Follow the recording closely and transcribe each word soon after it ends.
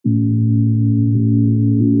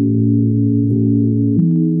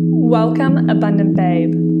Welcome, Abundant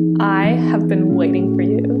Babe. I have been waiting for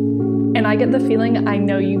you, and I get the feeling I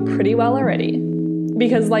know you pretty well already.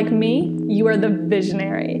 Because like me, you are the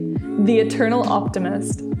visionary, the eternal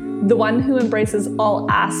optimist, the one who embraces all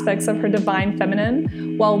aspects of her divine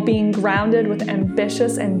feminine while being grounded with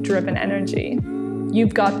ambitious and driven energy.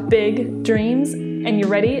 You've got big dreams, and you're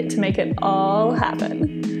ready to make it all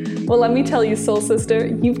happen. Well, let me tell you, soul sister,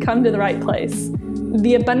 you've come to the right place.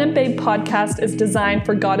 The Abundant Babe podcast is designed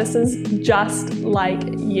for goddesses just like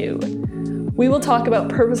you. We will talk about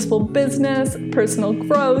purposeful business, personal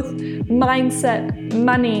growth, mindset,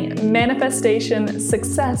 money, manifestation,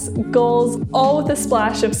 success, goals, all with a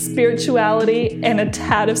splash of spirituality and a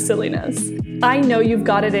tad of silliness. I know you've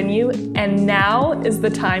got it in you, and now is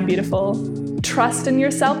the time, beautiful. Trust in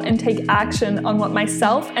yourself and take action on what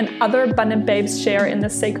myself and other abundant babes share in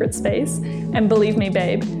this sacred space. And believe me,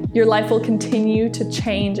 babe, your life will continue to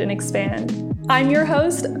change and expand. I'm your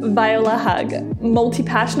host, Viola Hug,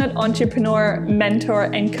 multi-passionate entrepreneur, mentor,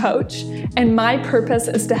 and coach. And my purpose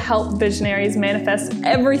is to help visionaries manifest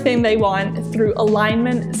everything they want through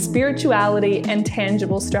alignment, spirituality, and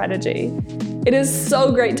tangible strategy. It is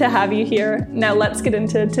so great to have you here. Now let's get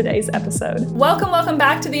into today's episode. Welcome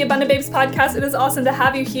back to the Abundant Babes podcast. It is awesome to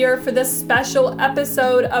have you here for this special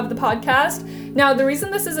episode of the podcast. Now, the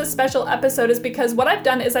reason this is a special episode is because what I've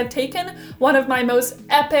done is I've taken one of my most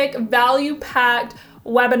epic, value-packed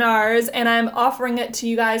webinars, and I'm offering it to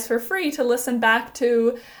you guys for free to listen back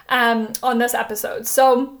to on this episode.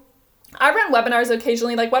 So I run webinars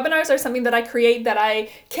occasionally. Like, webinars are something that I create that I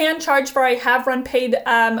can charge for. I have run paid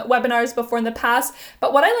webinars before in the past,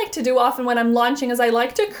 but what I like to do often when I'm launching is I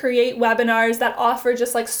like to create webinars that offer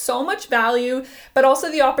just like so much value, but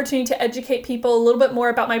also the opportunity to educate people a little bit more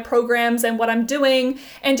about my programs and what I'm doing,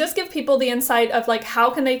 and just give people the insight of like, how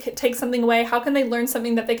can they take something away? How can they learn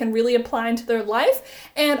something that they can really apply into their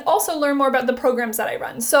life, and also learn more about the programs that I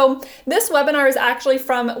run. So this webinar is actually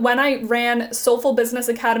from when I ran Soulful Business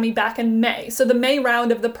Academy back in May. So the May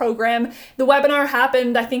round of the program. The webinar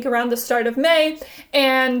happened, I think, around the start of May,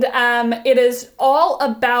 and it is all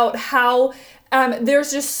about how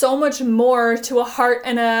there's just so much more to a heart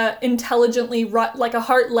and a intelligently run, like a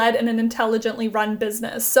heart-led and an intelligently run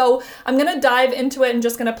business. So I'm going to dive into it and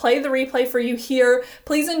just going to play the replay for you here.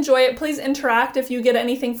 Please enjoy it. Please interact if you get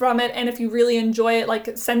anything from it. And if you really enjoy it,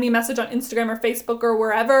 like, send me a message on Instagram or Facebook or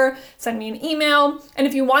wherever. Send me an email. And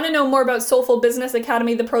if you want to know more about Soulful Business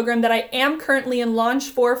Academy, the program that I am currently in launch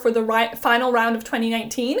for the final round of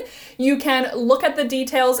 2019, you can look at the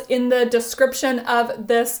details in the description of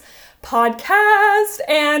this podcast,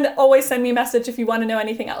 and always send me a message if you want to know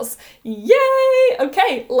anything else. Yay!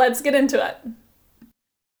 Okay, let's get into it.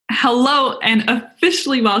 Hello, and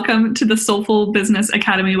officially welcome to the Soulful Business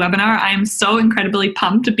Academy webinar. I am so incredibly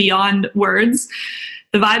pumped beyond words.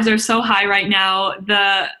 The vibes are so high right now.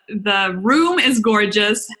 The room is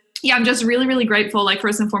gorgeous. Yeah, I'm just really, really grateful. Like,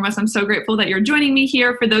 first and foremost, I'm so grateful that you're joining me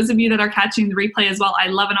here. For those of you that are catching the replay as well, I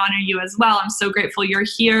love and honor you as well. I'm so grateful you're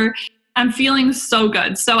here. I'm feeling so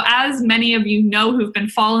good. So as many of you know who've been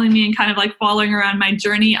following me and kind of like following around my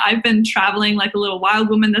journey, I've been traveling like a little wild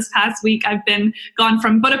woman this past week. I've been gone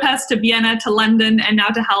from Budapest to Vienna to London and now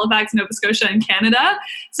to Halifax, Nova Scotia in Canada.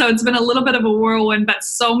 So it's been a little bit of a whirlwind, but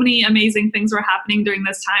so many amazing things were happening during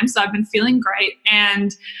this time. So I've been feeling great.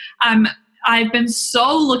 And I've been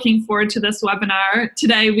so looking forward to this webinar.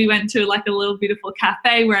 Today we went to like a little beautiful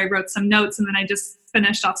cafe where I wrote some notes, and then I just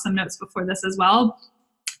finished off some notes before this as well.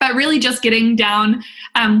 But really just getting down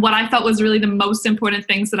what I felt was really the most important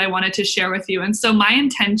things that I wanted to share with you. And so my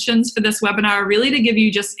intentions for this webinar are really to give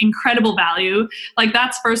you just incredible value. Like,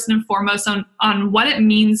 that's first and foremost on what it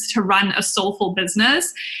means to run a soulful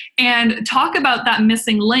business, and talk about that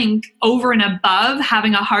missing link over and above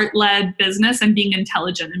having a heart-led business and being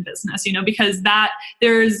intelligent in business, you know, because that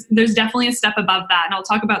there's definitely a step above that. And I'll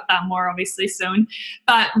talk about that more obviously soon.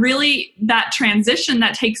 But really that transition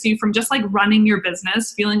that takes you from just like running your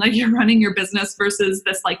business, feeling like you're running your business, versus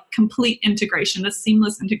this like complete integration, this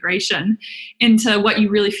seamless integration into what you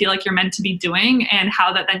really feel like you're meant to be doing, and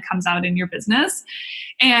how that then comes out in your business.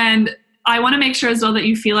 And I want to make sure as well that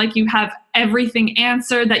you feel like you have everything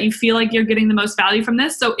answered, that you feel like you're getting the most value from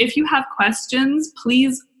this. So if you have questions,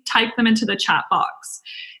 please type them into the chat box.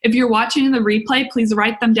 If you're watching the replay, please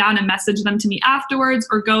write them down and message them to me afterwards,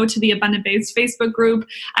 or go to the Abundant Babes Facebook group.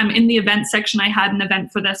 In the event section, I had an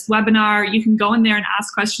event for this webinar. You can go in there and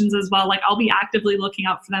ask questions as well. Like, I'll be actively looking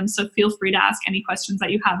out for them. So feel free to ask any questions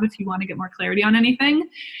that you have if you want to get more clarity on anything.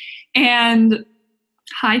 And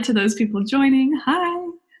hi to those people joining.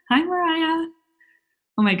 Hi Mariah.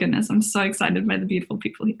 Oh my goodness, I'm so excited by the beautiful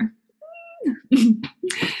people here.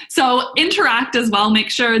 So interact as well.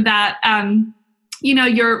 Make sure that,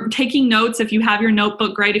 you're taking notes. If you have your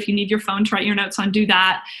notebook, great. If you need your phone to write your notes on, do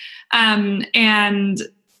that. And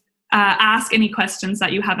ask any questions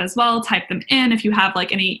that you have as well. Type them in. If you have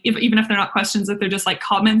like even if they're not questions, if they're just like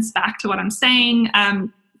comments back to what I'm saying,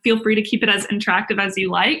 feel free to keep it as interactive as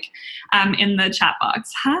you like in the chat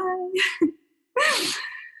box. Hi.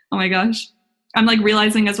 Oh my gosh. I'm like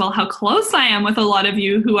realizing as well how close I am with a lot of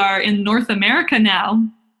you who are in North America now.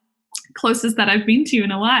 Closest that I've been to you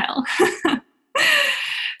in a while.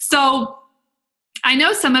 So I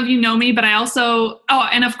know some of you know me, but I also,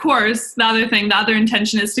 and of course, the other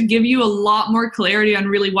intention is to give you a lot more clarity on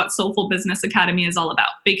really what Soulful Business Academy is all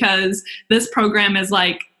about, because this program is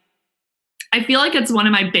like, I feel like it's one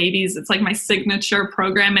of my babies. It's like my signature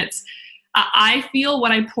program. I feel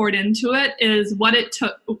what I poured into it is what it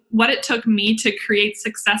took me to create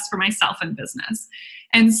success for myself in business.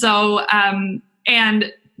 And so,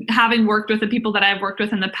 and having worked with the people that I've worked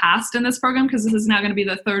with in the past in this program, because this is now going to be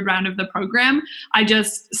the third round of the program, I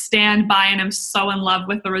just stand by and I'm so in love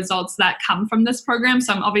with the results that come from this program.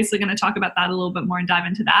 So I'm obviously going to talk about that a little bit more and dive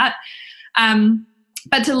into that.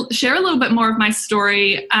 But to share a little bit more of my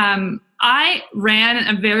story, I ran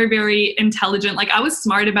a very, very intelligent, I was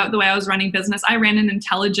smart about the way I was running business. I ran an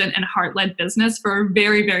intelligent and heart-led business for a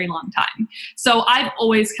very, very long time. So I've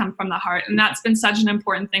always come from the heart. And that's been such an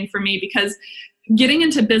important thing for me, because getting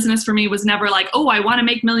into business for me was never like, oh, I want to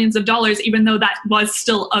make millions of dollars, even though that was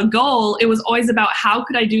still a goal. It was always about how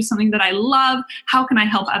could I do something that I love? How can I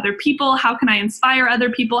help other people? How can I inspire other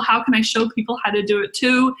people? How can I show people how to do it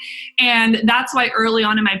too? And that's why early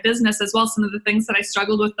on in my business as well, some of the things that I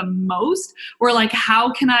struggled with the most were like,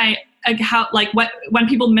 when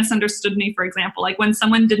people misunderstood me, for example, like when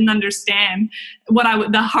someone didn't understand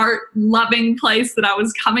the heart loving place that I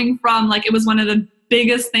was coming from, like it was one of the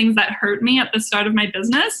biggest things that hurt me at the start of my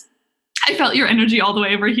business. I felt your energy all the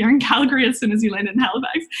way over here in Calgary as soon as you landed in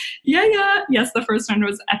Halifax. Yeah. Yes, the first round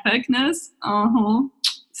was epicness.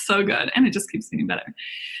 So good. And it just keeps getting better.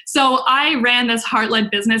 So I ran this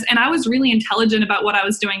heart-led business and I was really intelligent about what I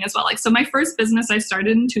was doing as well. So my first business I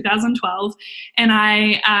started in 2012 and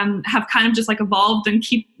I have kind of just evolved and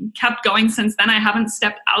kept going since then. I haven't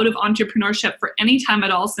stepped out of entrepreneurship for any time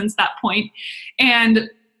at all since that point. And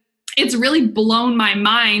it's really blown my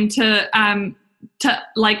mind to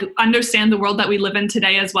understand the world that we live in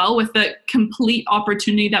today as well, with the complete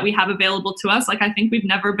opportunity that we have available to us. I think we've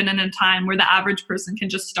never been in a time where the average person can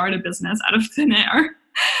just start a business out of thin air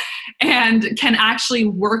and can actually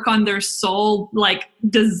work on their soul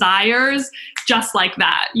desires just like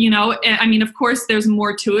that. I mean, of course, there's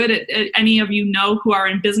more to it. Any of you know who are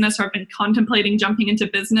in business or have been contemplating jumping into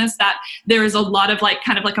business, that there is a lot of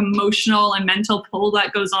emotional and mental pull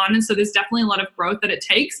that goes on. And so there's definitely a lot of growth that it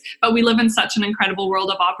takes, but we live in such an incredible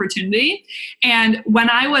world of opportunity. And when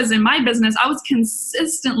I was in my business, I was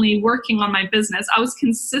consistently working on my business. I was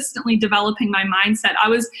consistently developing my mindset. I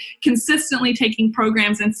was consistently taking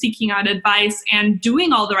programs and seeking out advice and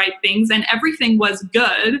doing all the right things, and everything was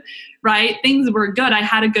good, right? Things were good. I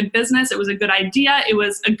had a good business. It was a good idea. It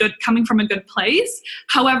was coming from a good place.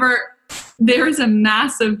 However, there is a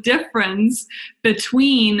massive difference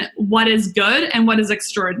between what is good and what is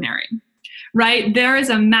extraordinary, right? There is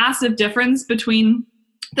a massive difference between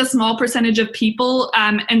the small percentage of people,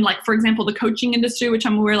 and for example, the coaching industry, which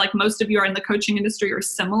I'm aware most of you are in the coaching industry or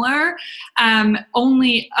similar,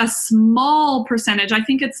 only a small percentage, I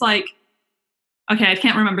think it's okay, I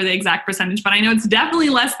can't remember the exact percentage, but I know it's definitely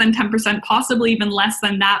less than 10%, possibly even less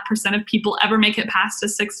than that percent of people ever make it past a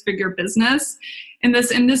six-figure business in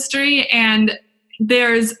this industry. And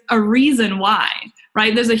there's a reason why,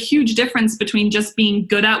 right? There's a huge difference between just being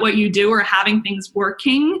good at what you do or having things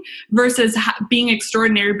working versus being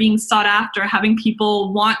extraordinary, being sought after, having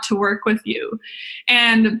people want to work with you.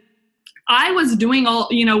 And I was doing all,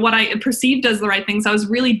 what I perceived as the right things. I was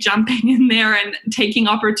really jumping in there and taking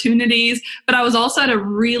opportunities, but I was also at a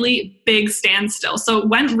really big standstill. So it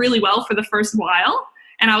went really well for the first while.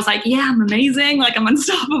 And I was like, yeah, I'm amazing. I'm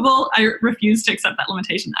unstoppable. I refuse to accept that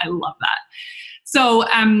limitation. I love that. So,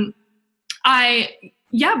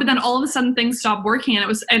 but then all of a sudden things stopped working,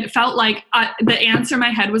 and it felt like the answer in my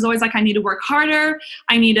head was always I need to work harder.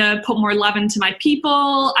 I need to put more love into my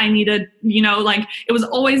people. I need to, it was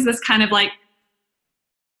always this kind of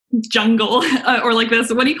jungle or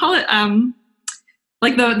this, what do you call it?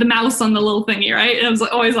 like the mouse on the little thingy, right? And I was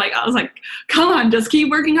like, come on, just keep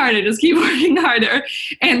working harder, just keep working harder.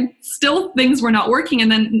 And still things were not working.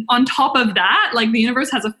 And then on top of that, like the universe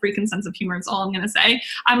has a freaking sense of humor, is all I'm going to say.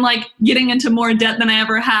 I'm like getting into more debt than I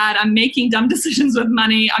ever had. I'm making dumb decisions with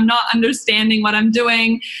money. I'm not understanding what I'm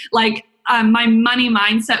doing. Like, my money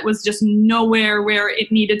mindset was just nowhere where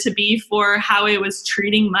it needed to be for how I was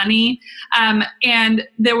treating money. And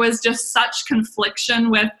there was just such confliction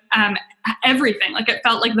with everything. Like, it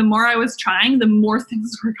felt like the more I was trying, the more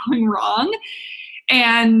things were going wrong.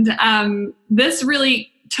 And this really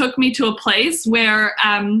took me to a place where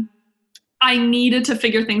I needed to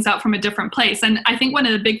figure things out from a different place. And I think one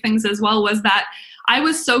of the big things as well was that I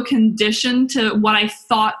was so conditioned to what I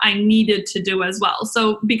thought I needed to do as well.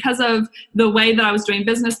 So because of the way that I was doing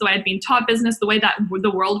business, the way I'd been taught business, the way that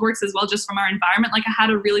the world works as well, just from our environment, like I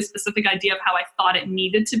had a really specific idea of how I thought it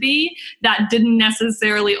needed to be that didn't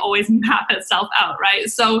necessarily always map itself out, right?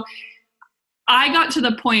 So I got to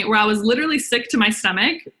the point where I was literally sick to my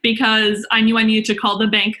stomach because I knew I needed to call the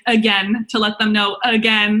bank again to let them know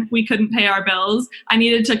again we couldn't pay our bills. I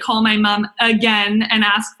needed to call my mom again and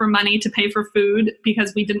ask for money to pay for food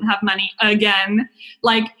because we didn't have money again.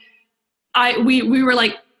 Like we were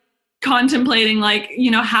like contemplating like,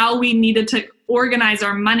 you know, how we needed to organize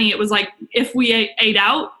our money. It was like if we ate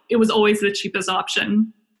out, it was always the cheapest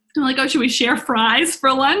option. I'm like, oh, should we share fries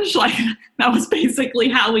for lunch? Like that was basically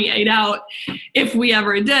how we ate out if we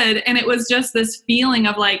ever did. And it was just this feeling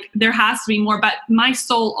of like, there has to be more, but my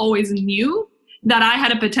soul always knew that I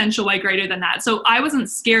had a potential way greater than that. So I wasn't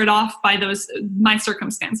scared off by my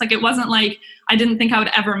circumstance. Like it wasn't like I didn't think I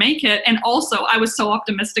would ever make it. And also I was so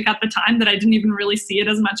optimistic at the time that I didn't even really see it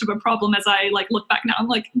as much of a problem as I like look back now. I'm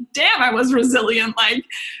like, damn, I was resilient. Like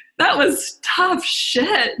that was tough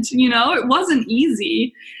shit. You know, it wasn't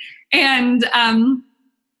easy. And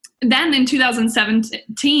then in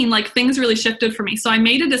 2017, like things really shifted for me. So I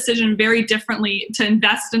made a decision very differently to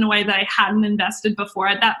invest in a way that I hadn't invested before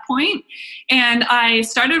at that point. And I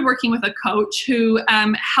started working with a coach who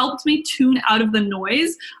helped me tune out of the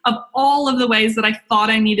noise of all of the ways that I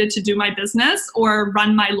thought I needed to do my business or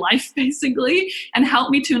run my life basically, and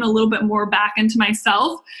help me tune a little bit more back into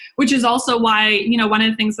myself, which is also why, you know, one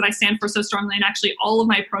of the things that I stand for so strongly, and actually all of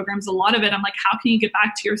my programs, a lot of it, I'm like, how can you get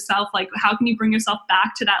back to yourself? Like, how can you bring yourself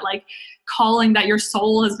back to that, like, calling that your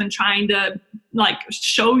soul has been trying to, like,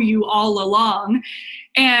 show you all along?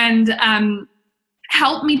 And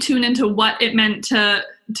help me tune into what it meant to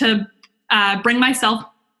bring myself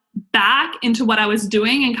back into what I was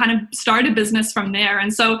doing and kind of start a business from there.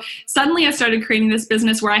 And so suddenly I started creating this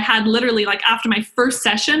business where I had literally, like, after my first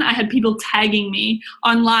session, I had people tagging me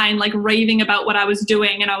online, like raving about what I was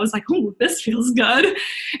doing. And I was like, oh, this feels good.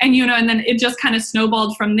 And, you know, and then it just kind of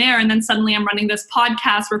snowballed from there. And then suddenly I'm running this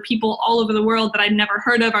podcast where people all over the world that I'd never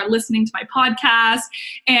heard of are listening to my podcast.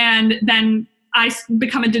 And then I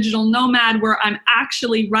become a digital nomad where I'm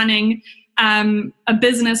actually running a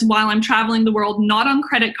business while I'm traveling the world, not on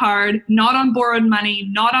credit card, not on borrowed money,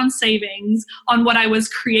 not on savings, on what I was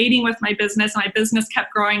creating with my business. My business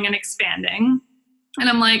kept growing and expanding. And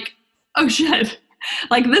I'm like, oh shit,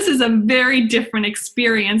 like this is a very different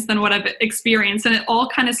experience than what I've experienced. And it all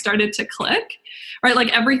kind of started to click, right? Like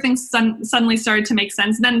everything suddenly started to make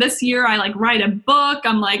sense. Then this year I like write a book.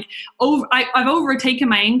 I'm like, I've overtaken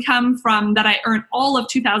my income from that I earned all of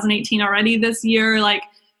 2018 already this year. Like,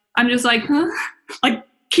 I'm just like, huh? Like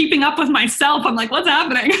keeping up with myself. I'm like, what's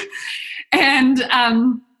happening? And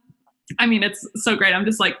I mean, it's so great. I'm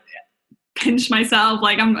just like pinch myself.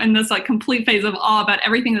 Like I'm in this like complete phase of awe about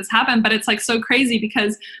everything that's happened. But it's like so crazy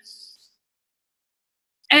because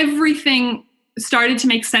everything started to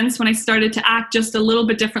make sense when I started to act just a little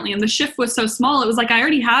bit differently. And the shift was so small. It was like I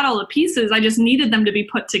already had all the pieces. I just needed them to be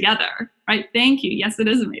put together. Right? Thank you. Yes, it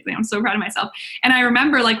is amazing. I'm so proud of myself. And I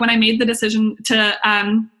remember like when I made the decision to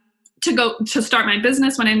start my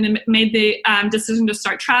business, when I made the decision to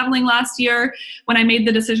start traveling last year, when I made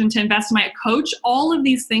the decision to invest in my coach, all of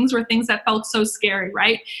these things were things that felt so scary,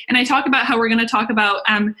 right? And I talk about how we're going to talk about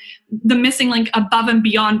the missing link above and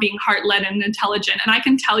beyond being heart-led and intelligent. And I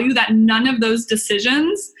can tell you that none of those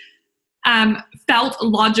decisions felt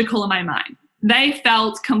logical in my mind. They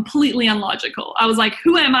felt completely illogical. I was like,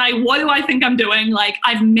 who am I? What do I think I'm doing? Like,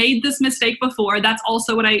 I've made this mistake before. That's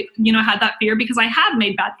also what I, had that fear because I have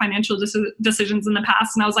made bad financial decisions in the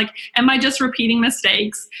past. And I was like, am I just repeating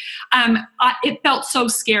mistakes? It felt so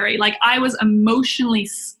scary. Like I was emotionally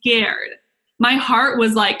scared. My heart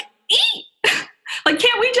was like, eat. Like,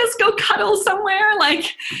 can't we just go cuddle somewhere? Like,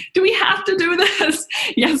 do we have to do this?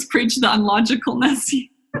 Yes, preach the unlogicalness.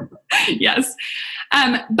 Yes.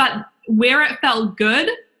 But where it felt good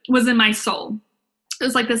was in my soul. it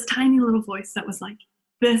was like this tiny little voice that was like,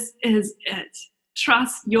 this is it.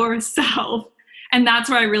 Trust yourself. And that's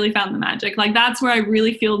where I really found the magic. Like, that's where I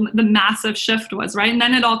really feel the massive shift was, right? And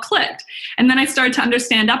then it all clicked. And then I started to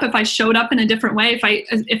understand if I showed up in a different way,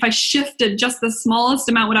 if I shifted just the smallest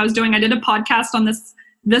amount what I was doing. I did a podcast on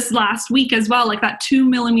this last week as well. Like, that 2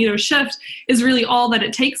 millimeter shift is really all that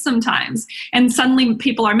it takes sometimes. And suddenly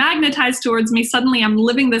people are magnetized towards me. Suddenly I'm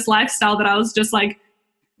living this lifestyle that I was just like,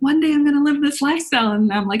 one day I'm going to live this lifestyle.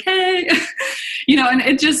 And I'm like, hey, and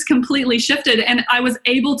it just completely shifted. And I was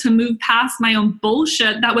able to move past my own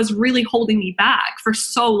bullshit that was really holding me back for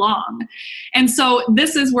so long. And so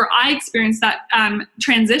this is where I experienced that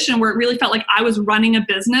transition, where it really felt like I was running a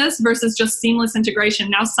business versus just seamless integration.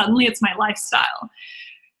 Now suddenly it's my lifestyle,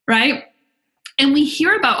 right? And we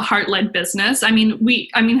hear about heart-led business. I mean,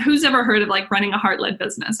 who's ever heard of like running a heart-led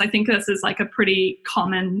business? I think this is like a pretty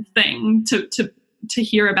common thing to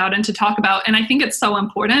hear about and to talk about. And I think it's so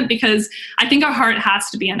important because I think our heart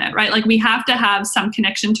has to be in it, right? Like, we have to have some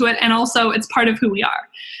connection to it. And also it's part of who we are.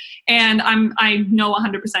 And I know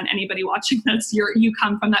 100% anybody watching this, you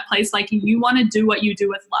come from that place. Like, you want to do what you do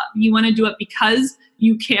with love. You want to do it because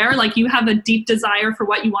you care. Like, you have a deep desire for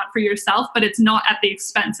what you want for yourself, but it's not at the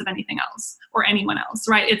expense of anything else or anyone else,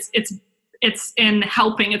 right? It's in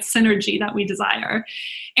helping, it's synergy that we desire.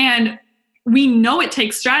 And we know it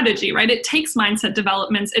takes strategy, right? It takes mindset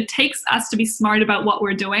developments. It takes us to be smart about what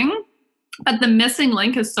we're doing. But the missing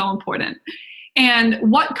link is so important. And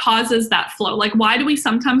what causes that flow? Like, why do we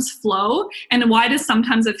sometimes flow? And why does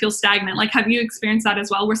sometimes it feel stagnant? Like, have you experienced that as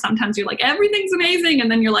well? Where sometimes you're like, everything's amazing. And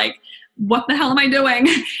then you're like, what the hell am I doing?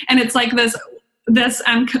 And it's like this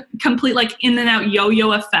complete like in and out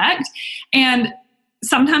yo-yo effect. And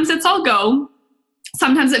sometimes it's all go.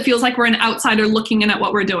 Sometimes it feels like we're an outsider looking in at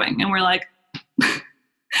what we're doing. And we're like,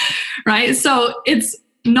 right? So it's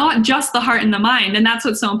not just the heart and the mind. And that's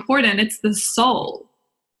what's so important. It's the soul,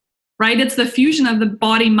 right? It's the fusion of the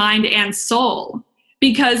body, mind, and soul.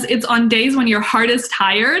 Because it's on days when your heart is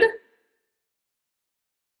tired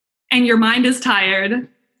and your mind is tired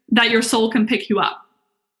that your soul can pick you up.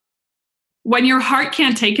 When your heart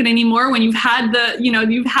can't take it anymore, when you've had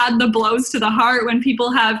the blows to the heart, when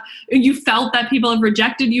you felt that people have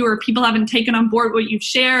rejected you or people haven't taken on board what you've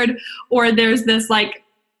shared, or there's this like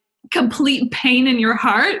complete pain in your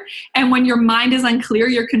heart. And when your mind is unclear,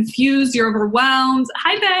 you're confused, you're overwhelmed.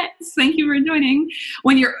 Hi, Bets. Thank you for joining.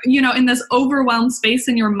 When you're, in this overwhelmed space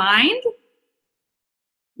in your mind,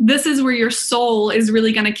 this is where your soul is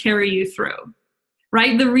really going to carry you through,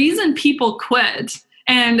 right? The reason people quit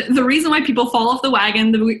and the reason why people fall off the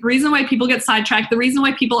wagon, the reason why people get sidetracked, the reason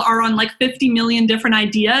why people are on like 50 million different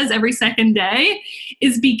ideas every second day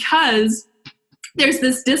is because there's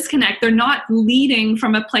this disconnect. They're not leading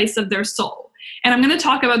from a place of their soul. And I'm going to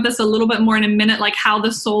talk about this a little bit more in a minute, like how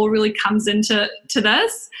the soul really comes into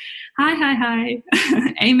this. Hi.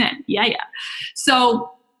 Amen. Yeah.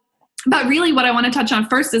 So, but really what I want to touch on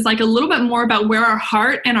first is like a little bit more about where our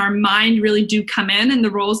heart and our mind really do come in and the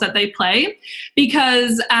roles that they play.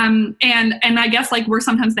 Because, and I guess like where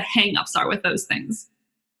sometimes the hang-ups are with those things.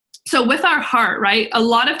 So with our heart, right, a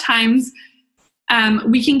lot of times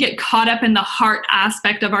we can get caught up in the heart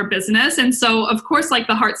aspect of our business. And so of course, like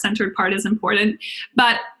the heart-centered part is important,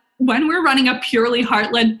 but when we're running a purely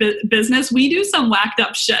heart-led business, we do some whacked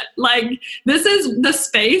up shit. Like this is the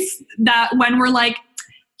space that when we're like,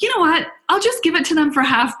 you know what, I'll just give it to them for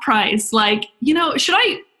half price. Like, should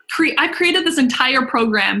I created this entire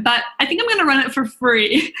program, but I think I'm going to run it for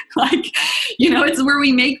free. Like, it's where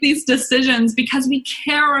we make these decisions because we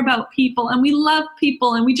care about people and we love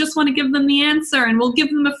people and we just want to give them the answer and we'll give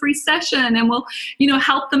them a free session and we'll,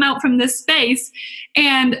 help them out from this space.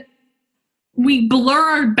 And we blur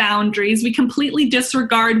our boundaries. We completely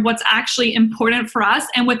disregard what's actually important for us.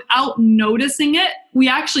 And without noticing it, we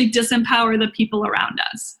actually disempower the people around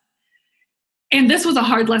us. And this was a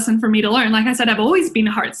hard lesson for me to learn. Like I said, I've always been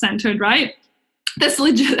heart-centered, right? This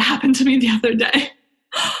legit happened to me the other day.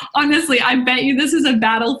 Honestly, I bet you this is a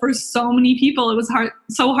battle for so many people. It was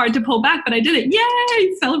so hard to pull back, but I did it.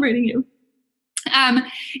 Yay! Celebrating you. And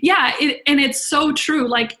it's so true.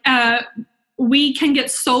 Like, we can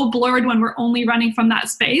get so blurred when we're only running from that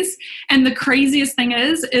space. And the craziest thing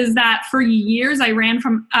is that for years I ran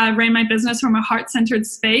my business from a heart-centered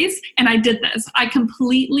space. And I did this. I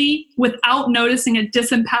completely, without noticing it,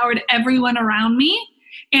 disempowered everyone around me.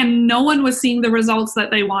 And no one was seeing the results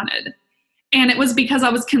that they wanted. And it was because I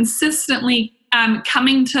was consistently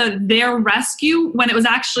coming to their rescue when it was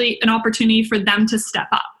actually an opportunity for them to step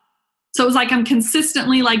up. So it was like I'm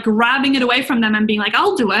consistently like grabbing it away from them and being like,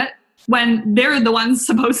 I'll do it, when they're the ones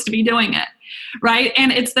supposed to be doing it. right?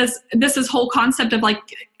 And it's this whole concept of like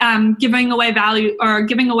giving away value or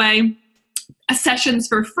giving away sessions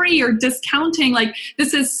for free or discounting. Like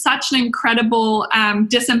this is such an incredible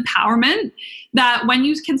disempowerment that when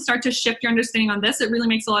you can start to shift your understanding on this, it really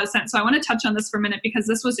makes a lot of sense. So I want to touch on this for a minute because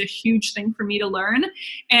this was a huge thing for me to learn.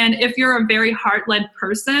 And if you're a very heart-led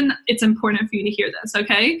person, it's important for you to hear this,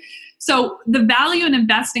 okay? So the value in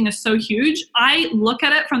investing is so huge. I look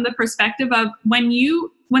at it from the perspective of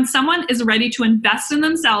when someone is ready to invest in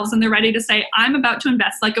themselves and they're ready to say, I'm about to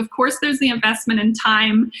invest. Like, of course, there's the investment in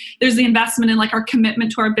time. There's the investment in like our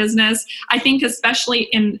commitment to our business. I think especially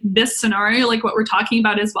in this scenario, like what we're talking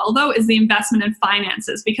about as well, though, is the investment in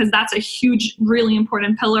finances, because that's a huge, really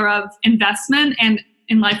important pillar of investment and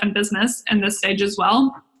in life and business in this stage as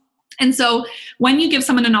well. And so when you give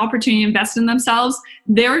someone an opportunity to invest in themselves,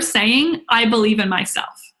 they're saying, I believe in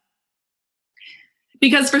myself.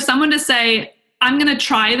 Because for someone to say, I'm going to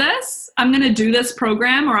try this, I'm going to do this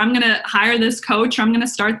program, or I'm going to hire this coach, or I'm going to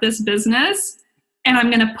start this business, and I'm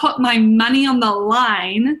going to put my money on the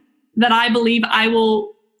line that I believe I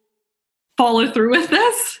will follow through with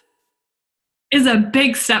this, is a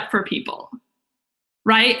big step for people,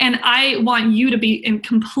 right? And I want you to be in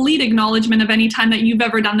complete acknowledgement of any time that you've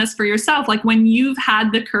ever done this for yourself. Like when you've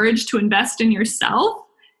had the courage to invest in yourself,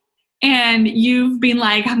 and you've been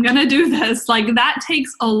like, I'm going to do this, like that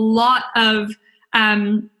takes a lot of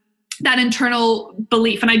that internal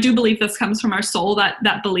belief. And I do believe this comes from our soul,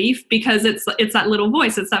 that belief, because it's that little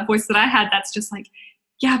voice. It's that voice that I had that's just like,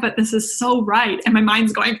 yeah, but this is so right. And my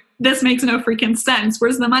mind's going, this makes no freaking sense.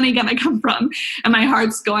 Where's the money going to come from? And my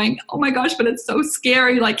heart's going, oh my gosh, but it's so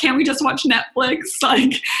scary. Like, can't we just watch Netflix?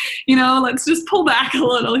 Like, let's just pull back a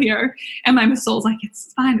little here. And my soul's like,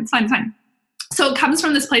 it's fine, it's fine, it's fine. So it comes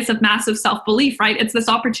from this place of massive self-belief, right? It's this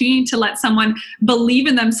opportunity to let someone believe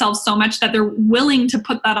in themselves so much that they're willing to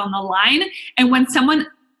put that on the line. And when someone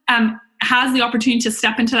has the opportunity to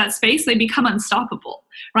step into that space, they become unstoppable,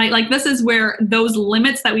 right? Like this is where those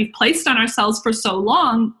limits that we've placed on ourselves for so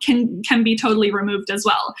long can be totally removed as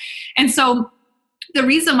well. And so the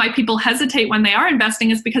reason why people hesitate when they are investing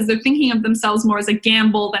is because they're thinking of themselves more as a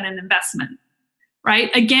gamble than an investment.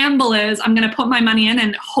 Right? A gamble is I'm going to put my money in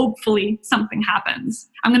and hopefully something happens.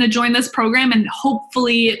 I'm going to join this program and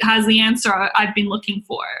hopefully it has the answer I've been looking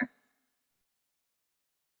for.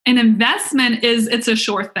 An investment it's a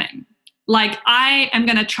sure thing. Like I am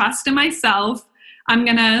going to trust in myself. I'm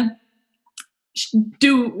going to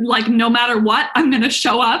do like no matter what, I'm going to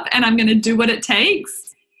show up and I'm going to do what it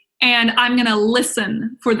takes. And I'm going to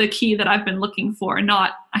listen for the key that I've been looking for,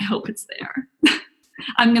 not I hope it's there.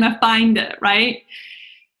 I'm going to find it, right?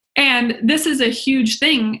 And this is a huge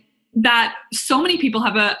thing that so many people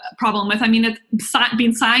have a problem with. I mean, it's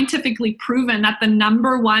been scientifically proven that the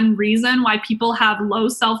number one reason why people have low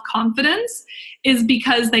self-confidence is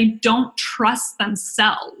because they don't trust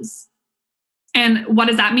themselves. And what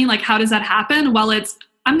does that mean? Like, how does that happen? Well,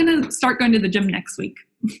 I'm going to start going to the gym next week.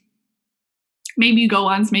 Maybe you go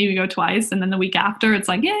once, maybe you go twice. And then the week after, it's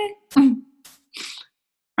like, yeah.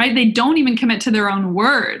 Right? They don't even commit to their own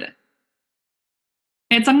word.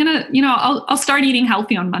 It's, I'm going to, I'll start eating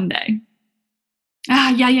healthy on Monday.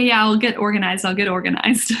 Yeah. I'll get organized.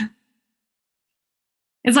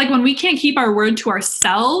 It's like when we can't keep our word to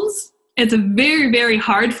ourselves, it's very, very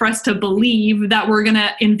hard for us to believe that we're going to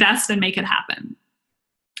invest and make it happen.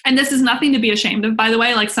 And this is nothing to be ashamed of, by the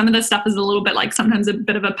way. Like some of this stuff is a little bit like sometimes a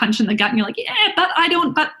bit of a punch in the gut and you're like, yeah,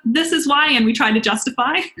 but this is why. And we try to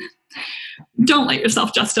justify. Don't let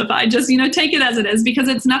yourself justify. Just, take it as it is, because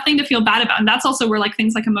it's nothing to feel bad about. And that's also where like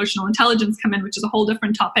things like emotional intelligence come in, which is a whole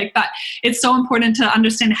different topic. But it's so important to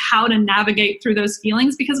understand how to navigate through those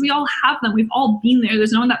feelings, because we all have them. We've all been there.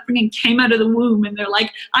 There's no one that freaking came out of the womb and they're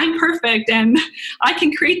like, I'm perfect and I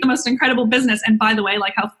can create the most incredible business. And by the way,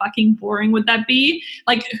 like how fucking boring would that be?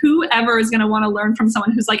 Like whoever is going to want to learn from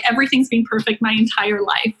someone who's like, everything's been perfect my entire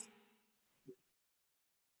life.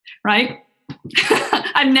 Right?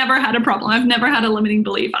 I've never had a problem. I've never had a limiting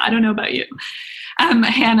belief. I don't know about you.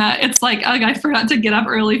 Hannah, it's like, oh, I forgot to get up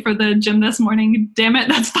early for the gym this morning. Damn it,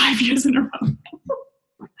 that's 5 years in a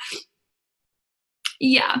row.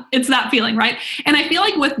 Yeah, it's that feeling, right? And I feel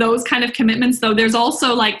like with those kind of commitments, though, there's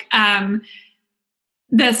also like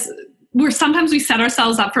this, where sometimes we set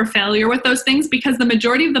ourselves up for failure with those things because the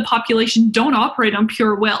majority of the population don't operate on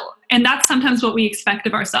pure will. And that's sometimes what we expect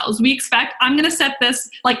of ourselves. We expect, I'm going to set this,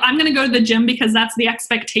 like I'm going to go to the gym because that's the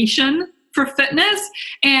expectation for fitness.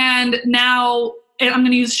 And now I'm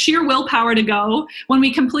going to use sheer willpower to go, when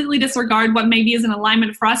we completely disregard what maybe is an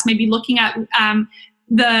alignment for us, maybe looking at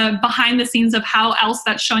the behind the scenes of how else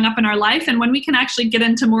that's showing up in our life. And when we can actually get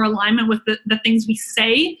into more alignment with the things we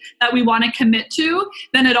say that we want to commit to,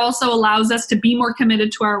 then it also allows us to be more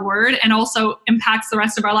committed to our word and also impacts the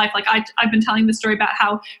rest of our life. Like I've been telling the story about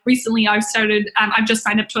how recently I've just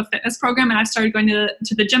signed up to a fitness program, and I've started going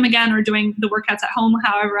to the gym again, or doing the workouts at home,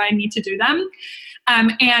 however I need to do them.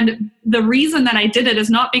 And the reason that I did it is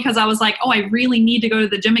not because I was like, oh, I really need to go to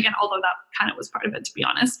the gym again, although that kind of was part of it, to be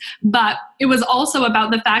honest. But it was also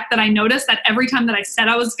about the fact that I noticed that every time that I said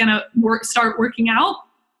I was going to start working out,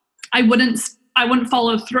 I wouldn't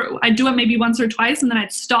follow through. I'd do it maybe once or twice, and then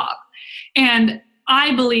I'd stop. And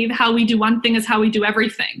I believe how we do one thing is how we do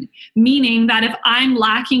everything. Meaning that if I'm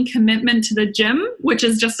lacking commitment to the gym, which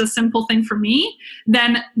is just a simple thing for me,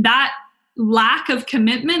 then that lack of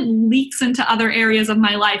commitment leaks into other areas of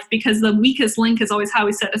my life, because the weakest link is always how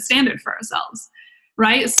we set a standard for ourselves,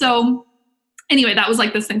 right? So anyway, that was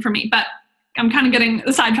like this thing for me, but I'm kind of getting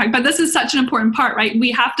sidetracked, but this is such an important part, right?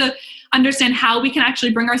 We have to understand how we can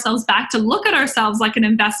actually bring ourselves back to look at ourselves like an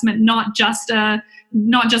investment, not just a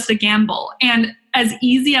gamble. And as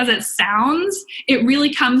easy as it sounds, it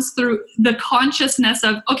really comes through the consciousness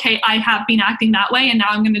of, okay, I have been acting that way, and now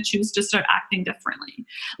I'm going to choose to start acting differently.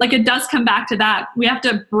 Like, it does come back to that. We have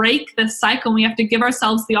to break this cycle. We have to give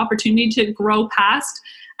ourselves the opportunity to grow past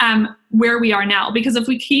where we are now. Because if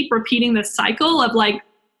we keep repeating this cycle of like,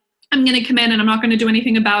 I'm going to commit and I'm not going to do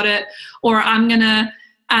anything about it, or I'm going to,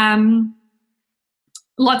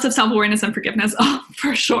 lots of self-awareness and forgiveness. Oh,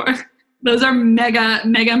 for sure. Those are mega,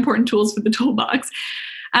 mega important tools for the toolbox.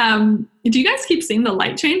 Do you guys keep seeing the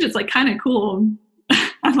light change? It's like kind of cool.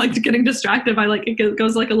 I'm like getting distracted by like, it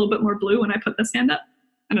goes like a little bit more blue when I put this hand up.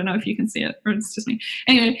 I don't know if you can see it, or it's just me.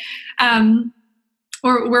 Anyway,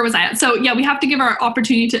 or where was I at? So yeah, we have to give our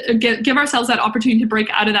opportunity to give ourselves that opportunity to break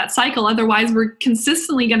out of that cycle. Otherwise, we're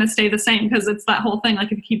consistently going to stay the same, because it's that whole thing.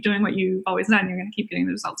 Like, if you keep doing what you've always done, you're going to keep getting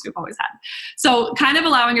the results you've always had. So kind of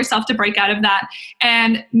allowing yourself to break out of that,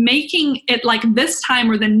 and making it like this time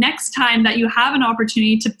or the next time that you have an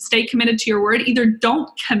opportunity to stay committed to your word, either don't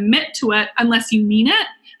commit to it unless you mean it,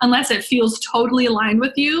 unless it feels totally aligned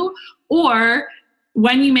with you, or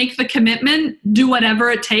when you make the commitment, do whatever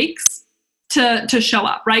it takes to show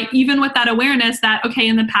up, right? Even with that awareness that, okay,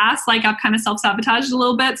 in the past, like I've kind of self-sabotaged a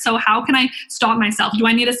little bit. So how can I stop myself? Do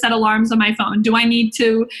I need to set alarms on my phone? Do I need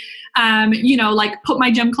to, like put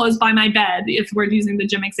my gym clothes by my bed, if we're using the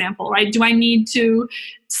gym example, right? Do I need to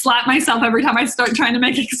slap myself every time I start trying to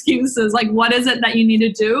make excuses? Like, what is it that you need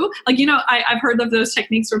to do? Like, I've heard of those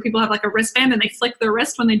techniques where people have like a wristband and they flick their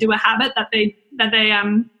wrist when they do a habit that they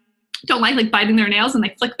don't like biting their nails, and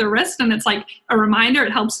they flick their wrist, and it's like a reminder.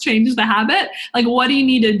 It helps change the habit. Like, what do you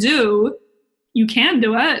need to do? You can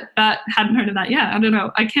do it, but hadn't heard of that yet. I don't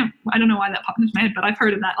know. I don't know why that popped into my head, but I've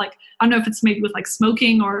heard of that. Like, I don't know if it's maybe with like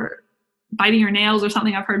smoking or biting your nails or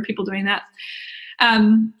something. I've heard people doing that.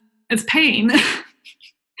 It's pain.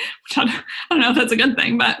 Which I don't know if that's a good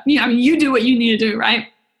thing, but you do what you need to do, right?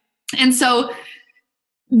 And so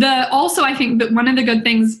also I think that one of the good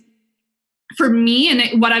things for me,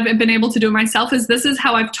 and what I've been able to do myself, is this is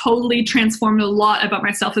how I've totally transformed a lot about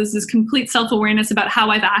myself, is this complete self-awareness about how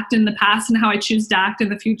I've acted in the past and how I choose to act in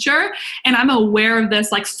the future. And I'm aware of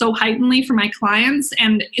this like so heightenedly for my clients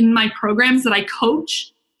and in my programs that I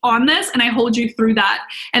coach on this, and I hold you through that.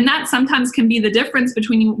 And that sometimes can be the difference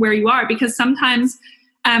between where you are, because sometimes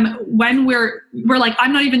when we're like,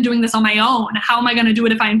 I'm not even doing this on my own. How am I going to do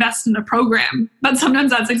it if I invest in a program? But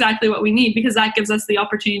sometimes that's exactly what we need, because that gives us the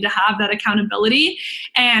opportunity to have that accountability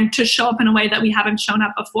and to show up in a way that we haven't shown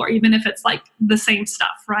up before, even if it's like the same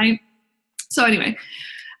stuff, right? So anyway,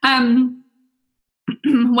 when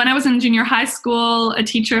I was in junior high school, a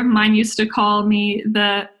teacher of mine used to call me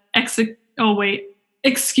the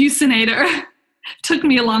excusinator. Took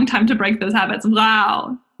me a long time to break those habits.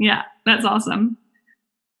 Wow. Yeah, that's awesome.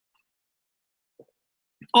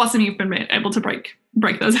 Awesome, you've been able to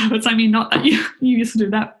break those habits. I mean, not that you used to do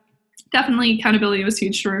that. Definitely accountability was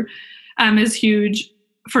huge is huge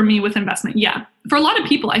for me with investment. Yeah. For a lot of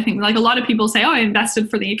people, I think, like a lot of people say, oh, I invested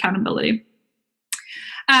for the accountability.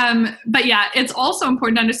 But yeah, it's also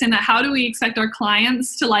important to understand that how do we expect our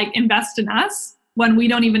clients to like invest in us when we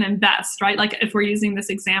don't even invest, right? Like if we're using this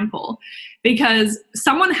example, because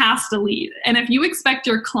someone has to lead. And if you expect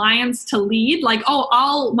your clients to lead, like,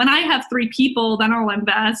 oh, when I have 3 people, then I'll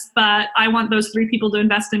invest, but I want those 3 people to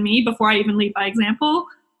invest in me before I even lead by example.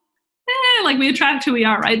 Like we attract who we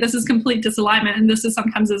are, right? This is complete disalignment. And this is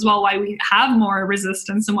sometimes as well why we have more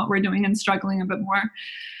resistance in what we're doing and struggling a bit more.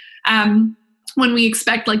 When we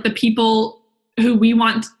expect like the people who we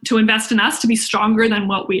want to invest in us to be stronger than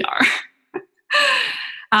what we are.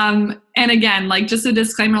 And again, like just a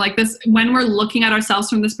disclaimer like this, when we're looking at ourselves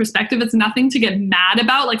from this perspective, it's nothing to get mad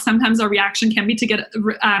about. Like sometimes our reaction can be to get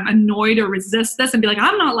annoyed or resist this and be like,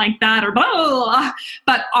 I'm not like that or blah, blah, blah.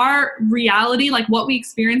 But our reality, like what we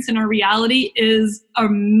experience in our reality is a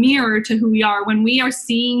mirror to who we are. When we are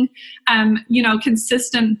seeing,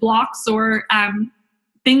 consistent blocks or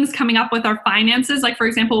things coming up with our finances. Like for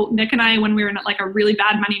example, Nick and I, when we were in like a really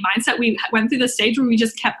bad money mindset, we went through the stage where we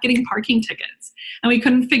just kept getting parking tickets and we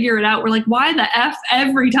couldn't figure it out. We're like, why the F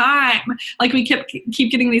every time? Like we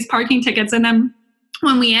keep getting these parking tickets. And then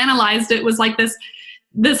when we analyzed it, it was like this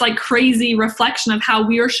like crazy reflection of how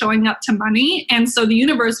we are showing up to money. And so the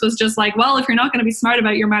universe was just like, well, if you're not going to be smart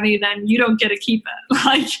about your money, then you don't get to keep it.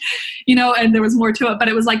 Like, and there was more to it, but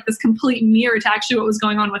it was like this complete mirror to actually what was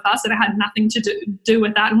going on with us. And it had nothing to do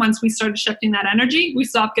with that. And once we started shifting that energy, we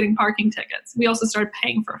stopped getting parking tickets. We also started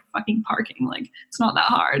paying for fucking parking. Like it's not that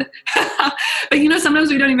hard. But sometimes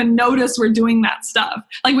we don't even notice we're doing that stuff.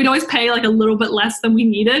 Like we'd always pay like a little bit less than we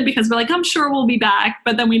needed because we're like, I'm sure we'll be back.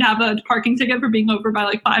 But then we'd have a parking ticket for being over by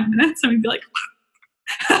like 5 minutes and we'd be like,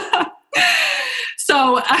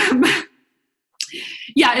 so,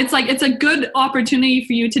 yeah, it's like, it's a good opportunity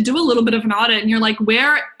for you to do a little bit of an audit and you're like,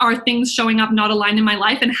 where are things showing up not aligned in my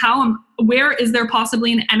life and where is there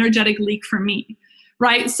possibly an energetic leak for me?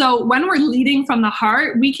 Right? So when we're leading from the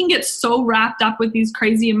heart, we can get so wrapped up with these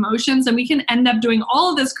crazy emotions and we can end up doing all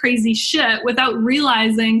of this crazy shit without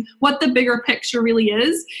realizing what the bigger picture really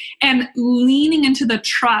is and leaning into the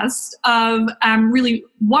trust of really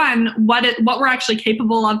what we're actually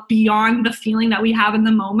capable of beyond the feeling that we have in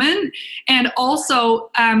the moment, and also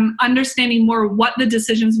understanding more what the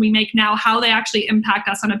decisions we make now, how they actually impact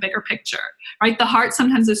us on a bigger picture. Right? The heart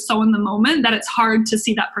sometimes is so in the moment that it's hard to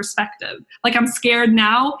see that perspective. Like I'm scared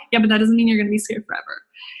now. Yeah, but that doesn't mean you're going to be scared forever.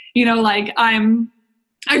 Like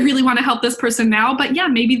I really want to help this person now, but yeah,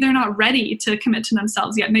 maybe they're not ready to commit to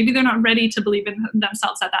themselves yet. Maybe they're not ready to believe in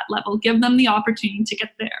themselves at that level. Give them the opportunity to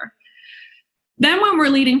get there. Then when we're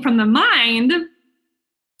leading from the mind,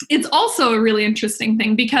 it's also a really interesting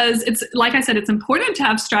thing because it's, like I said, it's important to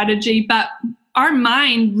have strategy, but our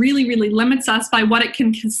mind really, really limits us by what it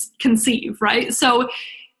can conceive, right? So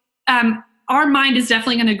our mind is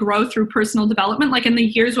definitely going to grow through personal development. Like in the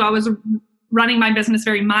years where I was running my business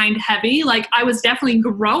very mind heavy, like I was definitely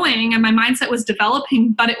growing and my mindset was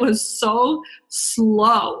developing, but it was so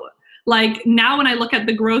slow. Like now when I look at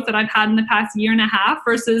the growth that I've had in the past year and a half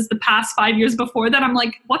versus the past 5 years before that, I'm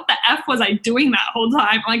like, what the F was I doing that whole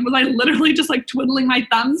time? Like, was I literally just like twiddling my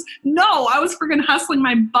thumbs? No, I was freaking hustling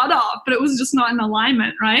my butt off, but it was just not in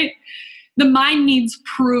alignment, right? The mind needs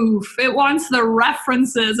proof. It wants the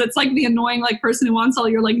references. It's like the annoying like person who wants all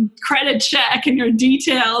your like credit check and your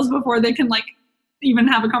details before they can like even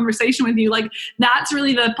have a conversation with you. Like that's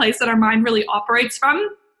really the place that our mind really operates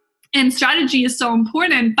from. And strategy is so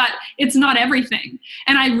important, but it's not everything.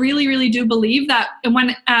 And I really, really do believe that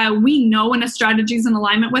when we know when a strategy is in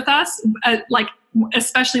alignment with us, like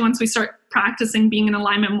especially once we start practicing being in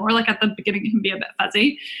alignment more, like at the beginning it can be a bit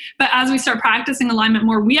fuzzy, but as we start practicing alignment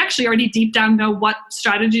more, we actually already deep down know what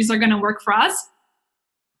strategies are going to work for us.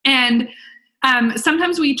 And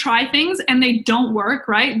sometimes we try things and they don't work,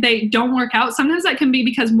 right? They don't work out. Sometimes that can be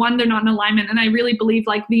because one, they're not in alignment. And I really believe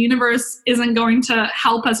like the universe isn't going to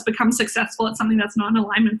help us become successful at something that's not in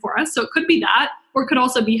alignment for us. So it could be that, or it could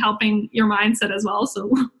also be helping your mindset as well.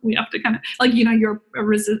 So we have to kind of like, your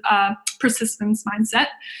persistence mindset.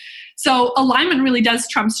 So alignment really does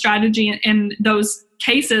trump strategy in those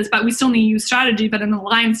cases, but we still need to use strategy, but an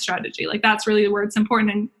aligned strategy. Like that's really where it's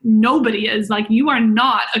important. And nobody is like, you are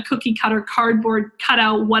not a cookie cutter, cardboard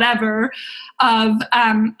cutout, whatever of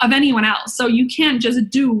anyone else. So you can't just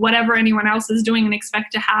do whatever anyone else is doing and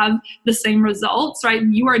expect to have the same results, right?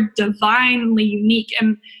 You are divinely unique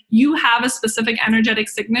and you have a specific energetic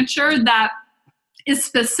signature that is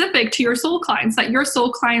specific to your soul clients, that your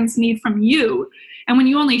soul clients need from you. And when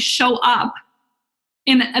you only show up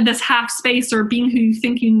in this half space or being who you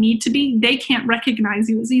think you need to be, they can't recognize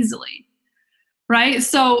you as easily, right?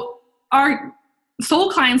 So our soul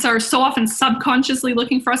clients are so often subconsciously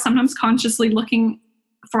looking for us, sometimes consciously looking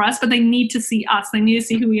for us, but they need to see us. They need to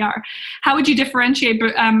see who we are. How would you differentiate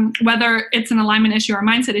whether it's an alignment issue or a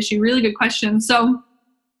mindset issue? Really good question. So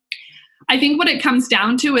I think what it comes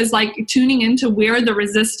down to is like tuning into where the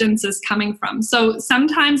resistance is coming from. So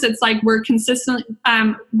sometimes it's like we're consistent,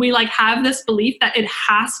 we like have this belief that it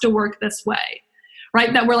has to work this way,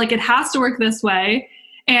 right? That we're like, it has to work this way.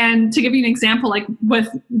 And to give you an example, like with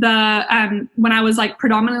the, when I was like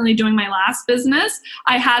predominantly doing my last business,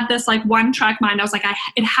 I had this like one track mind. I was like,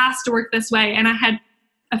 it has to work this way. And I had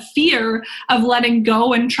a fear of letting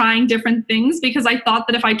go and trying different things, because I thought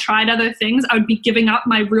that if I tried other things, I would be giving up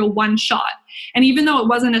my real one shot. And even though it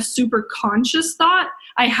wasn't a super conscious thought,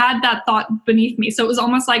 I had that thought beneath me. So it was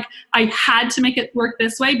almost like I had to make it work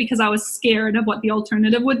this way because I was scared of what the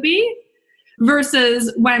alternative would be,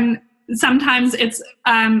 versus when sometimes it's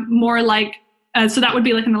more like, so that would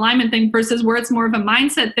be like an alignment thing, versus where it's more of a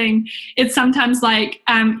mindset thing. It's sometimes like,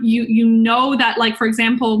 you know that, like, for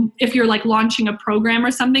example, if you're like launching a program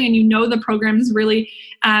or something and you know the program is really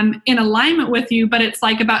in alignment with you, but it's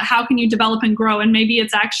like about how can you develop and grow. And maybe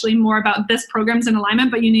it's actually more about this program's in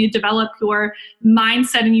alignment, but you need to develop your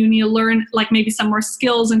mindset and you need to learn like maybe some more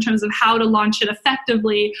skills in terms of how to launch it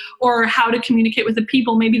effectively or how to communicate with the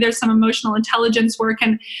people. Maybe there's some emotional intelligence work,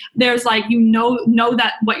 and there's like, you know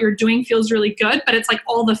that what you're doing feels really good, but it's like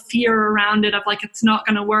all the fear around it of like, it's not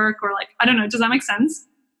going to work, or like, I don't know. Does that make sense?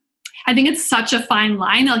 I think it's such a fine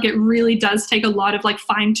line. Like, it really does take a lot of like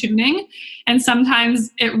fine tuning. And sometimes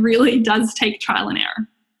it really does take trial and error.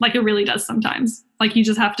 Like, it really does sometimes. Like, you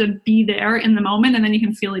just have to be there in the moment and then you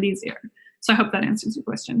can feel it easier. So I hope that answers your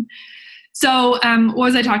question. So what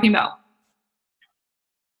was I talking about?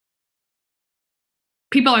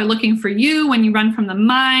 People are looking for you when you run from the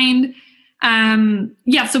mind.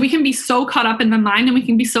 So we can be so caught up in the mind, and we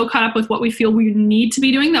can be so caught up with what we feel we need to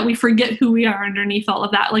be doing that we forget who we are underneath all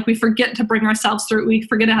of that. Like, we forget to bring ourselves through it. We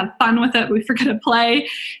forget to have fun with it. We forget to play.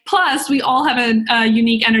 Plus, we all have a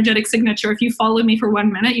unique energetic signature. If you follow me for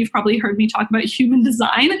 1 minute, you've probably heard me talk about human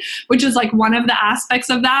design, which is like one of the aspects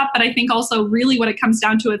of that. But I think also really what it comes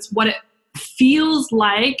down to, it's what it feels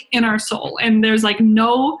like in our soul. And there's like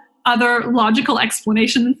no other logical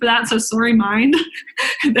explanation for that. So sorry, mind.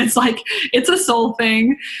 It's like, it's a soul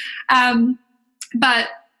thing. But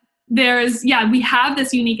there's, we have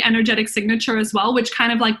this unique energetic signature as well, which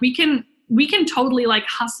kind of like we can totally like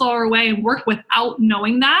hustle our way and work without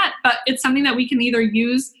knowing that. But it's something that we can either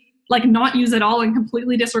use, like not use at all and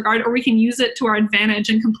completely disregard, or we can use it to our advantage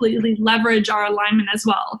and completely leverage our alignment as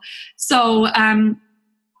well. So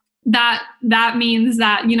that means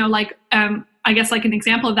that, you know, like, I guess like an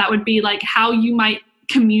example of that would be like how you might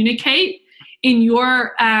communicate in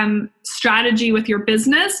your strategy with your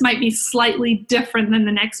business might be slightly different than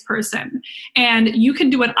the next person. And you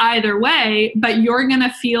can do it either way, but you're going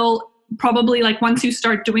to feel probably like once you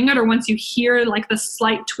start doing it, or once you hear like the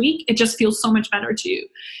slight tweak, it just feels so much better to you.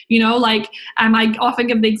 You know, like I often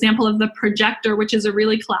give the example of the projector, which is a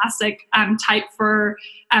really classic type for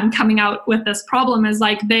coming out with this problem, is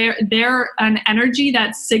like they're an energy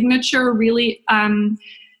that signature really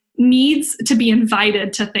needs to be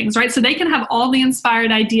invited to things, right? So they can have all the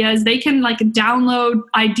inspired ideas, they can like download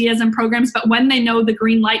ideas and programs, but when they know the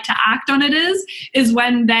green light to act on it is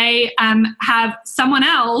when they have someone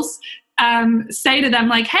else say to them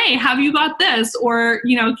like, hey, have you got this? Or,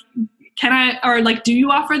 you know, can I, or like, do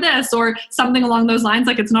you offer this? Or something along those lines.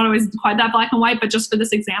 Like, it's not always quite that black and white, but just for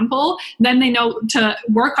this example, then they know to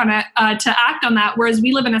work on it, to act on that. Whereas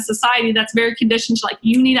we live in a society that's very conditioned to like,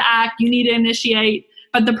 you need to act, you need to initiate,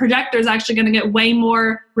 but the projector is actually going to get way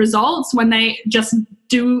more results when they just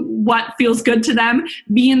do what feels good to them,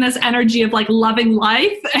 be in this energy of like loving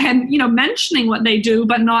life and, you know, mentioning what they do,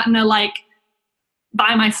 but not in a like,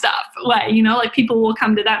 buy my stuff way, you know, like people will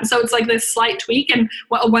come to them. So it's like this slight tweak. And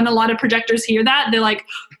when a lot of projectors hear that, they're like,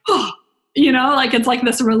 oh, you know, like it's like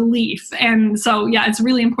this relief. And so, yeah, it's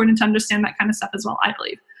really important to understand that kind of stuff as well, I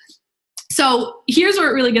believe. So here's where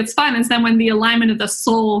it really gets fun, is then when the alignment of the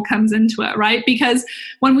soul comes into it, right? Because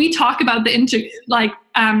when we talk about the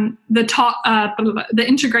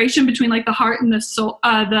integration between like the heart and the soul,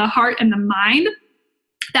 the heart and the mind,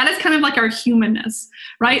 that is kind of like our humanness,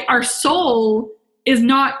 right? Our soul is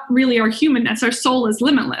not really our humanness. Our soul is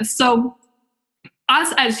limitless. So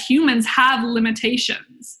us as humans have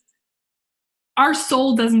limitations. Our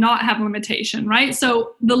soul does not have limitation, right?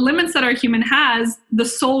 So the limits that our human has, the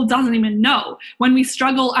soul doesn't even know. When we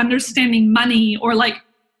struggle understanding money, or like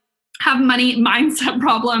have money mindset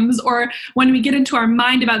problems, or when we get into our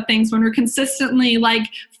mind about things, when we're consistently like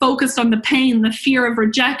focused on the pain, the fear of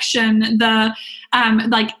rejection, the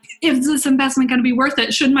like, is this investment going to be worth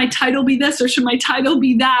it? Should my title be this or should my title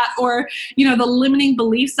be that? Or, you know, the limiting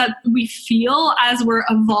beliefs that we feel as we're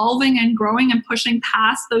evolving and growing and pushing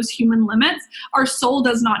past those human limits, our soul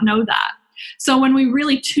does not know that. So when we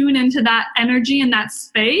really tune into that energy and that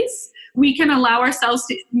space, we can allow ourselves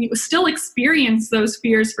to still experience those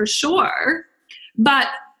fears for sure, but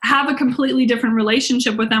have a completely different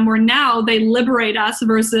relationship with them, where now they liberate us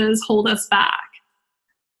versus hold us back.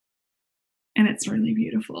 And it's really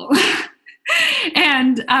beautiful.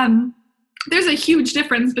 And there's a huge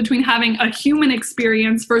difference between having a human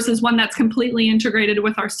experience versus one that's completely integrated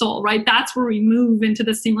with our soul, right? That's where we move into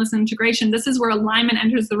the seamless integration. This is where alignment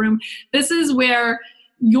enters the room. This is where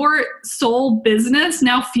your soul business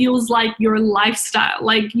now feels like your lifestyle.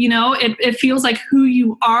 Like, you know, it feels like who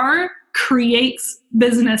you are creates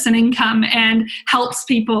business and income and helps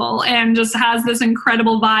people and just has this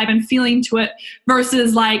incredible vibe and feeling to it,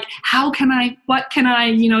 versus like, what can I,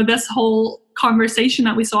 you know, this whole conversation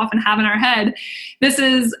that we so often have in our head. This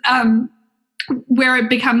is where it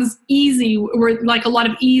becomes easy, where like a lot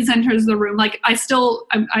of ease enters the room. Like I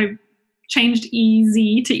changed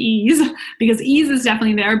easy to ease, because ease is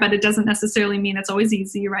definitely there, but it doesn't necessarily mean it's always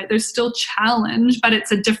easy, right? There's still challenge, but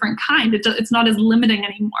it's a different kind. It's not as limiting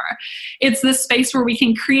anymore. It's this space where we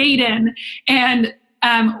can create in. And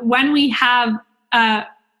when we have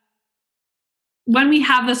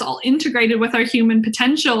this all integrated with our human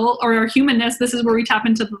potential or our humanness, this is where we tap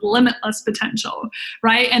into the limitless potential,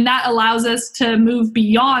 right? And that allows us to move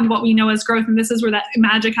beyond what we know as growth. And this is where that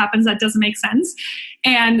magic happens that doesn't make sense.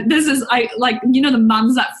 And this is, the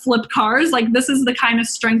moms that flip cars, like this is the kind of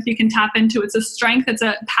strength you can tap into. It's a strength, it's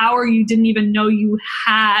a power you didn't even know you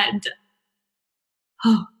had.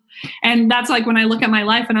 And that's like when I look at my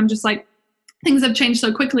life and I'm just like, things have changed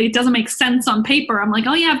so quickly. It doesn't make sense on paper. I'm like,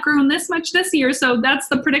 oh yeah, I've grown this much this year, so that's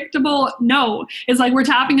the predictable. No, it's like we're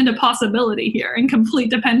tapping into possibility here and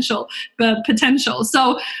complete the potential.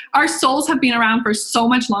 So our souls have been around for so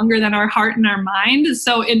much longer than our heart and our mind.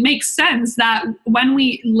 So it makes sense that when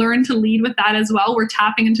we learn to lead with that as well, we're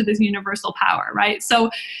tapping into this universal power, right?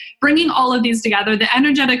 So bringing all of these together, the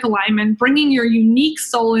energetic alignment, bringing your unique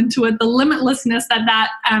soul into it, the limitlessness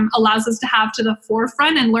that allows us to have to the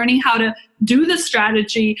forefront, and learning how to do the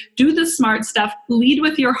strategy, do the smart stuff, lead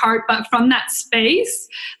with your heart, but from that space,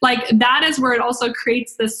 like that is where it also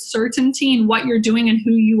creates this certainty in what you're doing and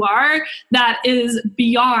who you are that is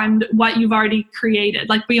beyond what you've already created,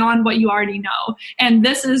 like beyond what you already know. And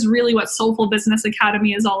this is really what Soulful Business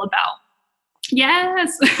Academy is all about.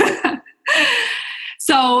 Yes.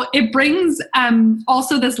 So it brings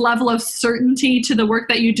also this level of certainty to the work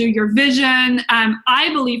that you do, your vision. I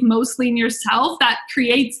believe mostly in yourself, that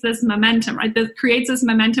creates this momentum, right? That creates this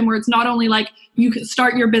momentum where it's not only like you can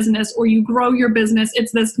start your business or you grow your business.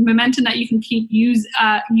 It's this momentum that you can keep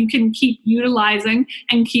utilizing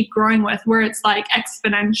and keep growing with, where it's like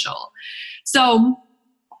exponential. So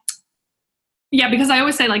yeah, because I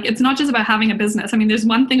always say, like, it's not just about having a business. I mean, there's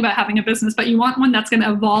one thing about having a business, but you want one that's going to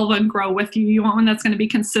evolve and grow with you. You want one that's going to be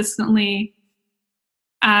consistently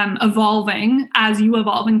evolving as you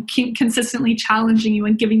evolve and keep consistently challenging you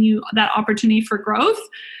and giving you that opportunity for growth.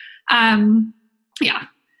 Yeah,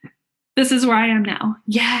 this is where I am now.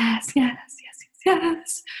 Yes.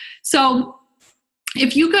 So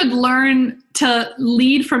if you could learn to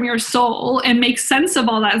lead from your soul and make sense of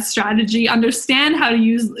all that strategy, understand how to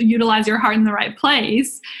utilize your heart in the right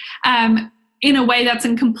place, in a way that's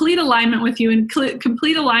in complete alignment with you and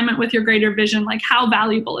complete alignment with your greater vision, like how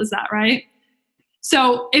valuable is that, right?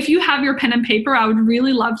 So if you have your pen and paper, I would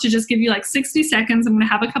really love to just give you like 60 seconds. I'm going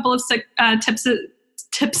to have a couple of sips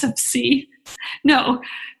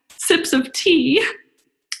of tea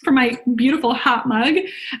for my beautiful hot mug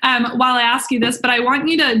while I ask you this, but I want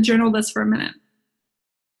you to journal this for a minute.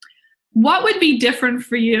 What would be different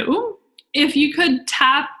for you if you could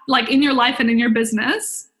tap, like in your life and in your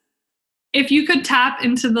business, if you could tap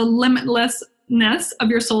into the limitlessness of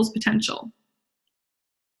your soul's potential?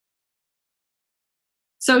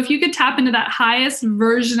 So if you could tap into that highest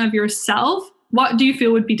version of yourself, what do you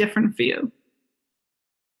feel would be different for you?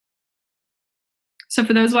 So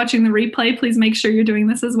for those watching the replay, please make sure you're doing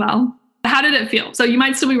this as well. How did it feel? So you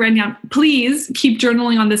might still be writing down. Please keep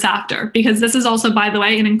journaling on this after, because this is also, by the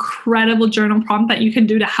way, an incredible journal prompt that you can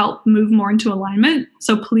do to help move more into alignment.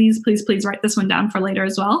 So please write this one down for later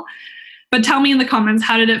as well. But tell me in the comments,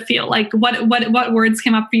 how did it feel? Like what words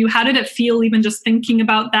came up for you? How did it feel even just thinking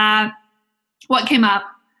about that? What came up?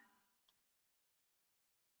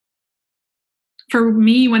 For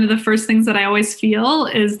me, one of the first things that I always feel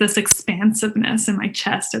is this expansiveness in my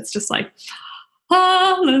chest. It's just like,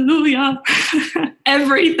 hallelujah,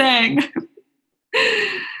 everything.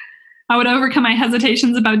 I would overcome my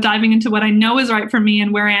hesitations about diving into what I know is right for me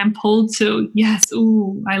and where I am pulled to. Yes,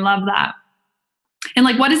 ooh, I love that. And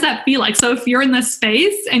like, what does that feel like? So if you're in this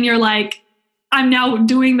space and you're like, I'm now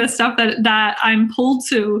doing the stuff that I'm pulled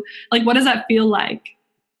to, like, what does that feel like?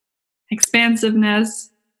 Expansiveness.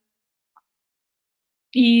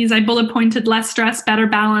 Ease, I bullet pointed less stress, better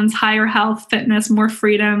balance, higher health, fitness, more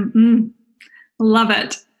freedom. Love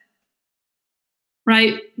it.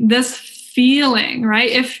 Right? This feeling, right?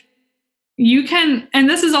 If you can, and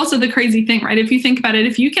this is also the crazy thing, right? If you think about it,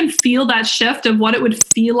 if you can feel that shift of what it would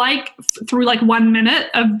feel like through like 1 minute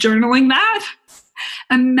of journaling that,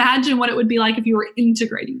 imagine what it would be like if you were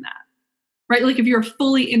integrating that, right? Like if you were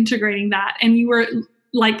fully integrating that and you were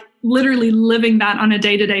like literally living that on a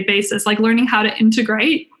day-to-day basis, like learning how to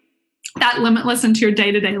integrate that limitless into your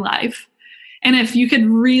day-to-day life. And if you could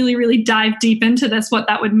really, really dive deep into this, what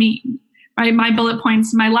that would mean. Right? My bullet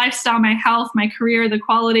points, my lifestyle, my health, my career, the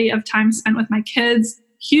quality of time spent with my kids,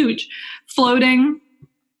 huge. Floating,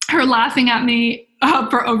 her laughing at me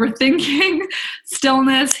for overthinking,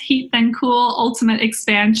 stillness, heat then cool, ultimate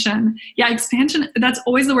expansion. Yeah, expansion, that's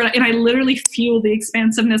always the word. And I literally feel the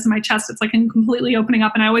expansiveness in my chest. It's like I'm completely opening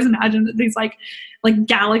up. And I always imagine that these like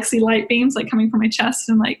galaxy light beams like coming from my chest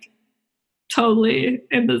and like totally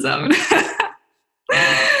in the zone.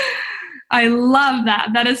 I love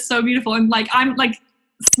that. That is so beautiful. And like, I'm like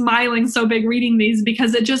smiling so big reading these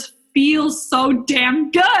because it just feels so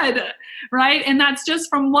damn good, right? And that's just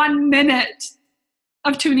from 1 minute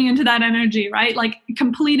of tuning into that energy, right? Like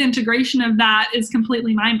complete integration of that is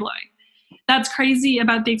completely mind blowing. That's crazy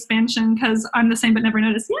about the expansion because I'm the same but never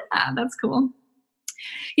noticed. Yeah, that's cool.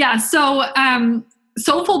 Yeah, so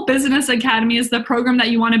Soulful Business Academy is the program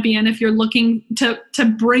that you want to be in if you're looking to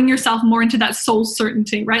bring yourself more into that soul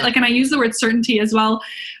certainty, right? Like, and I use the word certainty as well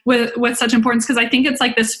with such importance because I think it's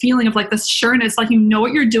like this feeling of like this sureness, like you know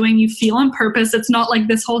what you're doing, you feel on purpose. It's not like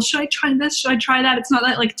this whole, should I try this? Should I try that? It's not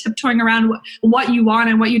that like tiptoeing around what you want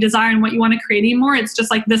and what you desire and what you want to create anymore. It's just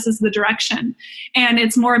like, this is the direction. And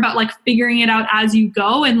it's more about like figuring it out as you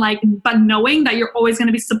go and like, but knowing that you're always going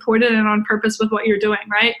to be supported and on purpose with what you're doing,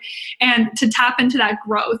 right? And to tap into that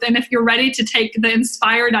growth. And if you're ready to take the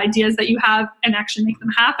inspired ideas that you have and actually make them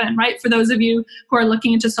happen, right? For those of you who are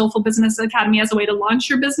looking into Soulful Business Academy as a way to launch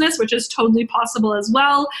your business, which is totally possible as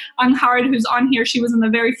well. Anghard, who's on here, she was in the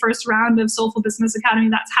very first round of Soulful Business Academy.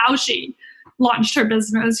 That's how she launched her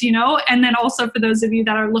business, you know? And then also for those of you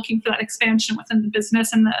that are looking for that expansion within the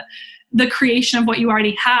business and the creation of what you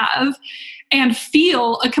already have and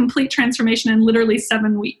feel a complete transformation in literally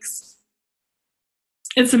 7 weeks.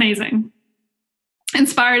 It's amazing.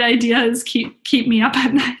 Inspired ideas keep me up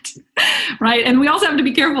at night, right? And we also have to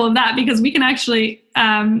be careful of that because we can actually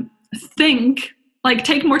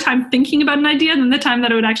take more time thinking about an idea than the time that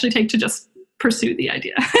it would actually take to just pursue the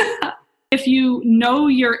idea. If you know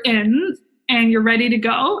you're in and you're ready to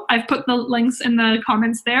go, I've put the links in the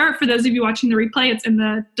comments there. For those of you watching the replay, it's in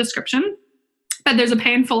the description. But there's a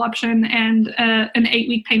pay in full option and an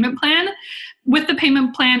 8-week payment plan. With the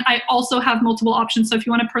payment plan, I also have multiple options. So if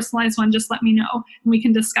you want to personalize one, just let me know and we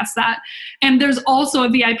can discuss that. And there's also a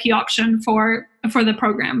VIP option for the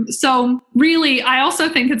program. So really, I also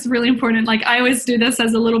think it's really important. Like I always do this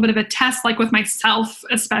as a little bit of a test, like with myself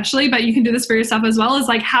especially, but you can do this for yourself as well. Is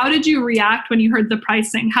like, how did you react when you heard the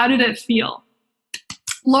pricing? How did it feel?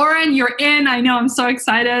 Lauren, you're in. I know, I'm so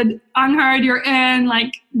excited. Anghard, you're in.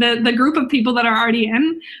 Like the group of people that are already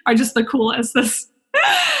in are just the coolest.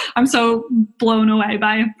 I'm so blown away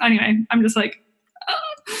by, anyway, I'm just like,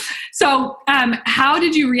 oh. So how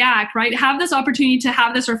did you react, right? Have this opportunity to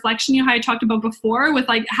have this reflection, you know, how I talked about before with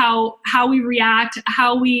like how we react,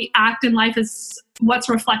 how we act in life is what's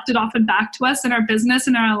reflected often back to us in our business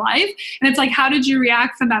and our life. And it's like, how did you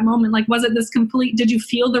react from that moment? Like, was it this complete, did you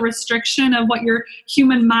feel the restriction of what your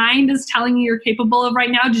human mind is telling you you're capable of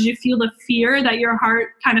right now? Did you feel the fear that your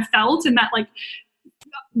heart kind of felt and that like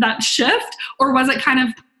that shift? Or was it kind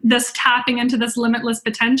of this tapping into this limitless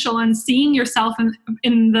potential and seeing yourself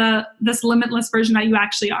in this limitless version that you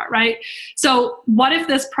actually are, right? So what if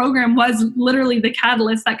this program was literally the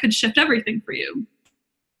catalyst that could shift everything for you,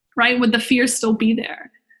 right? Would the fear still be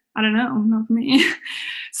there? I don't know, not for me.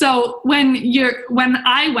 So when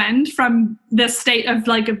I went from this state of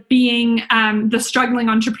like being the struggling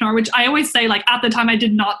entrepreneur, which I always say, like at the time I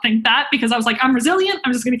did not think that because I was like, I'm resilient,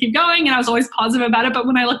 I'm just going to keep going. And I was always positive about it. But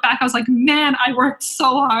when I look back, I was like, man, I worked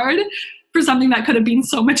so hard for something that could have been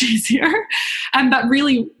so much easier. But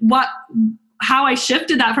really how I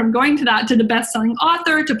shifted that from going to that to the best-selling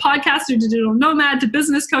author, to podcaster, to digital nomad, to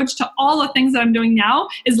business coach, to all the things that I'm doing now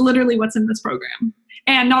is literally what's in this program.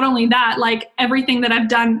 And not only that, like everything that I've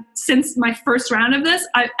done since my first round of this,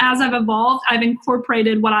 as I've evolved, I've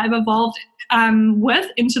incorporated what I've evolved with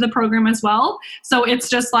into the program as well. So it's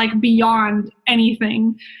just like beyond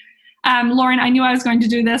anything. Lauren, I knew I was going to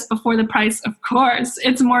do this before the price, of course.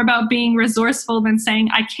 It's more about being resourceful than saying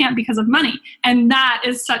I can't because of money. And that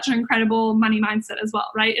is such an incredible money mindset as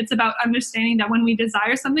well, right? It's about understanding that when we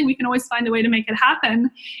desire something, we can always find a way to make it happen.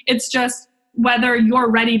 It's just whether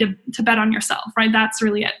you're ready to bet on yourself, right? That's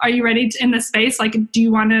really it. Are you ready in this space? Like, do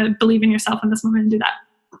you want to believe in yourself in this moment and do that?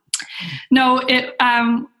 No, it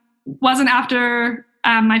wasn't after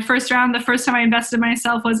my first round. The first time I invested in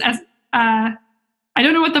myself was I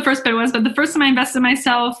don't know what the first bit was, but the first time I invested in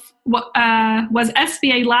myself was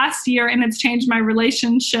SBA last year, and it's changed my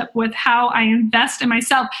relationship with how I invest in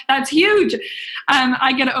myself. That's huge.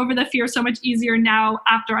 I get over the fear so much easier now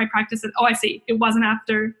after I practice it. Oh, I see. It wasn't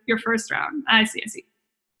after your first round. I see.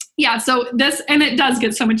 Yeah, so this, and it does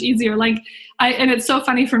get so much easier. And it's so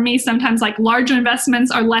funny for me, sometimes like larger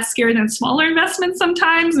investments are less scary than smaller investments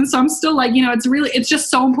sometimes. And so I'm still like, it's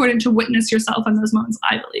just so important to witness yourself in those moments,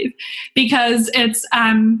 I believe, because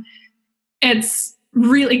it's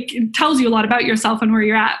really, it tells you a lot about yourself and where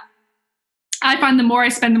you're at. I find the more I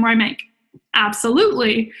spend, the more I make.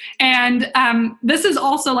 Absolutely. And this is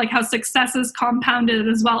also like how success is compounded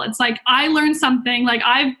as well. It's like, I learned something, like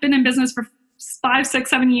I've been in business for 5, 6,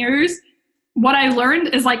 7 years. What I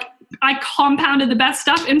learned is like, I compounded the best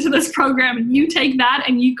stuff into this program. You take that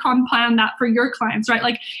and you compound that for your clients, right?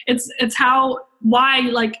 Like it's why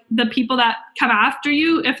like the people that come after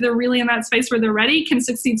you, if they're really in that space where they're ready, can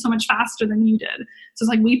succeed so much faster than you did. So it's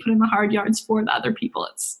like, we put in the hard yards for the other people.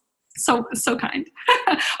 It's so kind.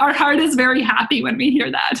 Our heart is very happy when we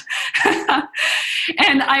hear that.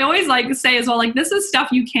 And I always like to say as well, like, this is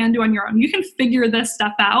stuff you can do on your own. You can figure this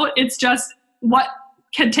stuff out. It's just what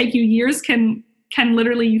can take you years can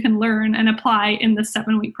literally, you can learn and apply in the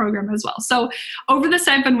 7-week program as well. So over the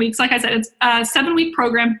 7 weeks, like I said, it's a 7-week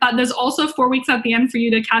program, but there's also 4 weeks at the end for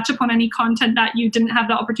you to catch up on any content that you didn't have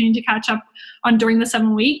the opportunity to catch up on during the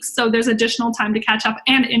 7 weeks. So there's additional time to catch up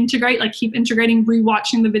and integrate, like keep integrating,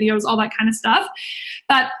 rewatching the videos, all that kind of stuff.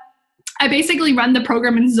 But I basically run the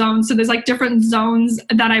program in zones. So there's like different zones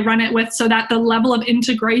that I run it with so that the level of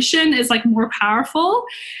integration is like more powerful.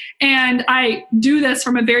 And I do this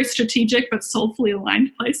from a very strategic but soulfully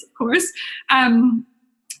aligned place, of course.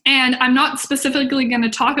 And I'm not specifically going to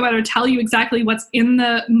talk about or tell you exactly what's in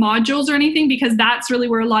the modules or anything, because that's really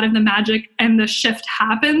where a lot of the magic and the shift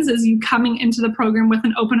happens, is you coming into the program with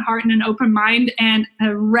an open heart and an open mind and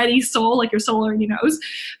a ready soul, like your soul already knows.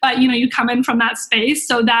 But, you come in from that space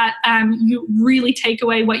so that you really take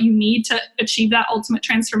away what you need to achieve that ultimate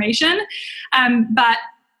transformation. But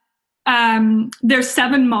there's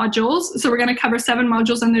 7 modules. So we're going to cover 7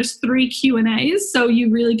 modules, and there's 3 Q&As. So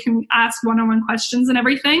you really can ask one-on-one questions and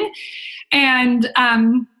everything. And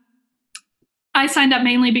I signed up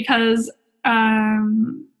mainly because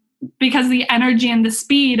the energy and the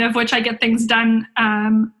speed of which I get things done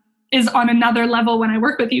is on another level when I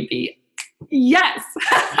work with you, B. Yes.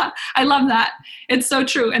 I love that. It's so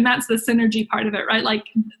true. And that's the synergy part of it, right? Like,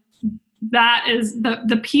 that is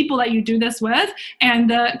the people that you do this with, and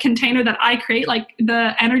the container that I create, like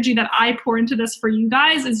the energy that I pour into this for you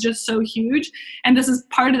guys is just so huge. And this is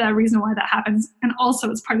part of that reason why that happens. And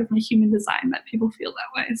also it's part of my human design that people feel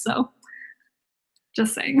that way. So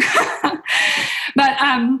just saying. But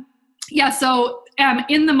yeah, so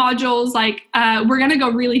in the modules, like we're going to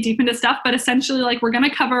go really deep into stuff, but essentially like we're going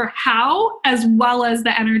to cover how as well as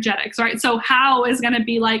the energetics, right? So how is going to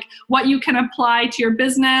be like what you can apply to your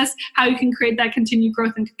business, how you can create that continued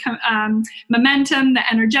growth and momentum,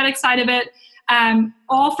 the energetic side of it,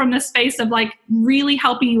 all from the space of like really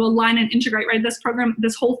helping you align and integrate, right? This program,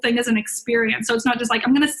 this whole thing is an experience. So it's not just like,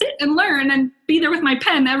 I'm going to sit and learn and be there with my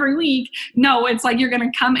pen every week. No, it's like, you're going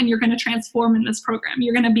to come and you're going to transform in this program.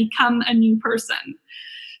 You're going to become a new person.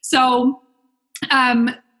 So,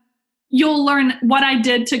 you'll learn what I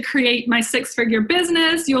did to create my 6-figure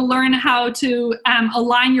business. You'll learn how to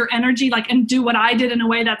align your energy, like, and do what I did in a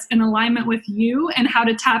way that's in alignment with you, and how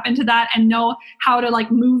to tap into that and know how to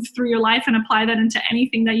like move through your life and apply that into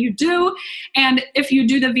anything that you do. And if you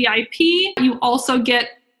do the VIP, you also get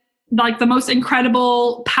like the most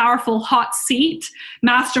incredible, powerful, hot seat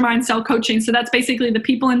mastermind cell coaching. So that's basically the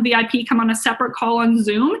people in VIP come on a separate call on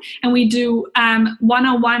Zoom, and we do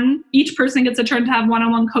one-on-one. Each person gets a turn to have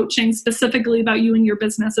one-on-one coaching specifically about you and your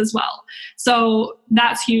business as well. So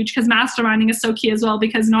that's huge, because masterminding is so key as well,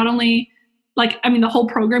 because not only like, I mean, the whole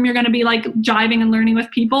program, you're going to be like jiving and learning with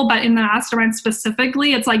people, but in the mastermind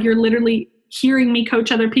specifically, it's like you're literally hearing me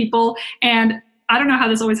coach other people. And I don't know how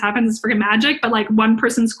this always happens. It's freaking magic, but like one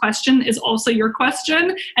person's question is also your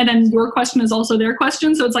question, and then your question is also their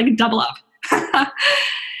question. So it's like double up.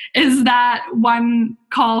 Is that one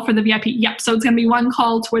call for the VIP? Yep. So it's going to be one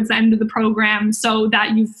call towards the end of the program, so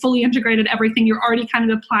that you've fully integrated everything. You're already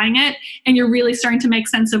kind of applying it, and you're really starting to make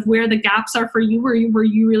sense of where the gaps are for you, where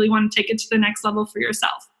you really want to take it to the next level for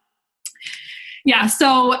yourself. Yeah.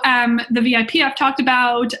 So the VIP I've talked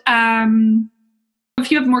about. If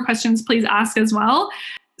you have more questions, please ask as well.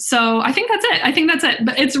 So I think that's it.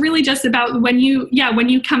 But it's really just about when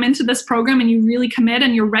you come into this program and you really commit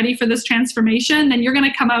and you're ready for this transformation, then you're going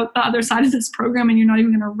to come out the other side of this program and you're not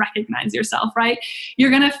even going to recognize yourself, right? You're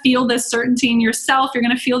going to feel this certainty in yourself. You're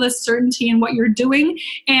going to feel this certainty in what you're doing.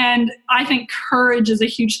 And I think courage is a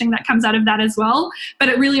huge thing that comes out of that as well. But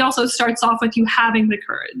it really also starts off with you having the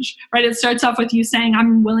courage, right? It starts off with you saying,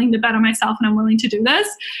 I'm willing to bet on myself and I'm willing to do this.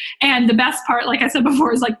 And the best part, like I said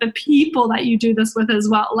before, is like the people that you do this with as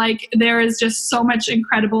well. Like there is just so much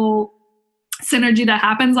incredible synergy that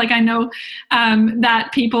happens. Like I know that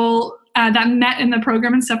people that met in the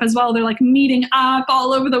program and stuff as well, they're like meeting up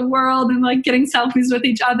all over the world and like getting selfies with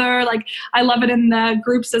each other. Like I love it in the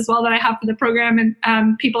groups as well that I have for the program,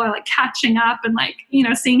 and people are like catching up and like, you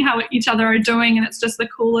know, seeing how each other are doing, and it's just the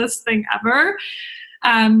coolest thing ever.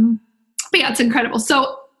 But yeah, it's incredible.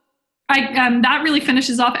 So that really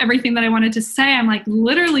finishes off everything that I wanted to say. I'm like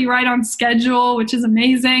literally right on schedule, which is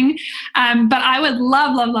amazing. But I would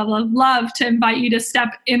love to invite you to step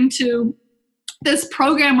into this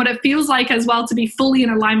program, what it feels like as well to be fully in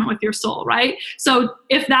alignment with your soul, right? So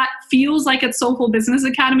if that feels like it's Soulful Business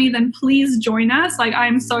Academy, then please join us. Like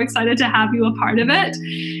I'm so excited to have you a part of it.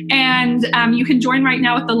 And you can join right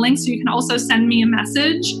now with the link. So you can also send me a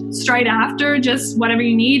message straight after, just whatever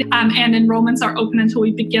you need. And enrollments are open until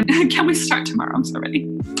we begin. Can we start tomorrow? I'm so ready.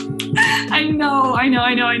 I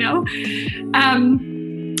know.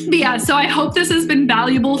 But yeah, so I hope this has been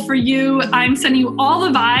valuable for you. I'm sending you all the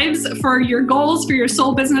vibes for your goals, for your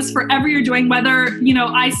soul business, for whatever you're doing, whether, you know,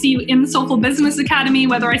 I see you in Soulful Business Academy,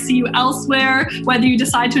 whether I see you elsewhere, whether you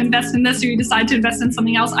decide to invest in this or you decide to invest in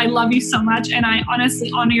something else. I love you so much. And I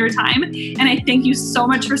honestly honor your time. And I thank you so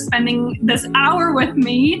much for spending this hour with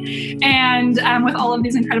me and with all of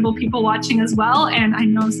these incredible people watching as well. And I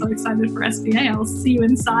know I'm so excited for SBA. I'll see you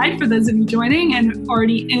inside for those of you joining and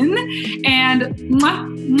already in. And mwah,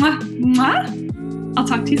 mwah, mwah. I'll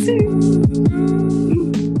talk to you soon.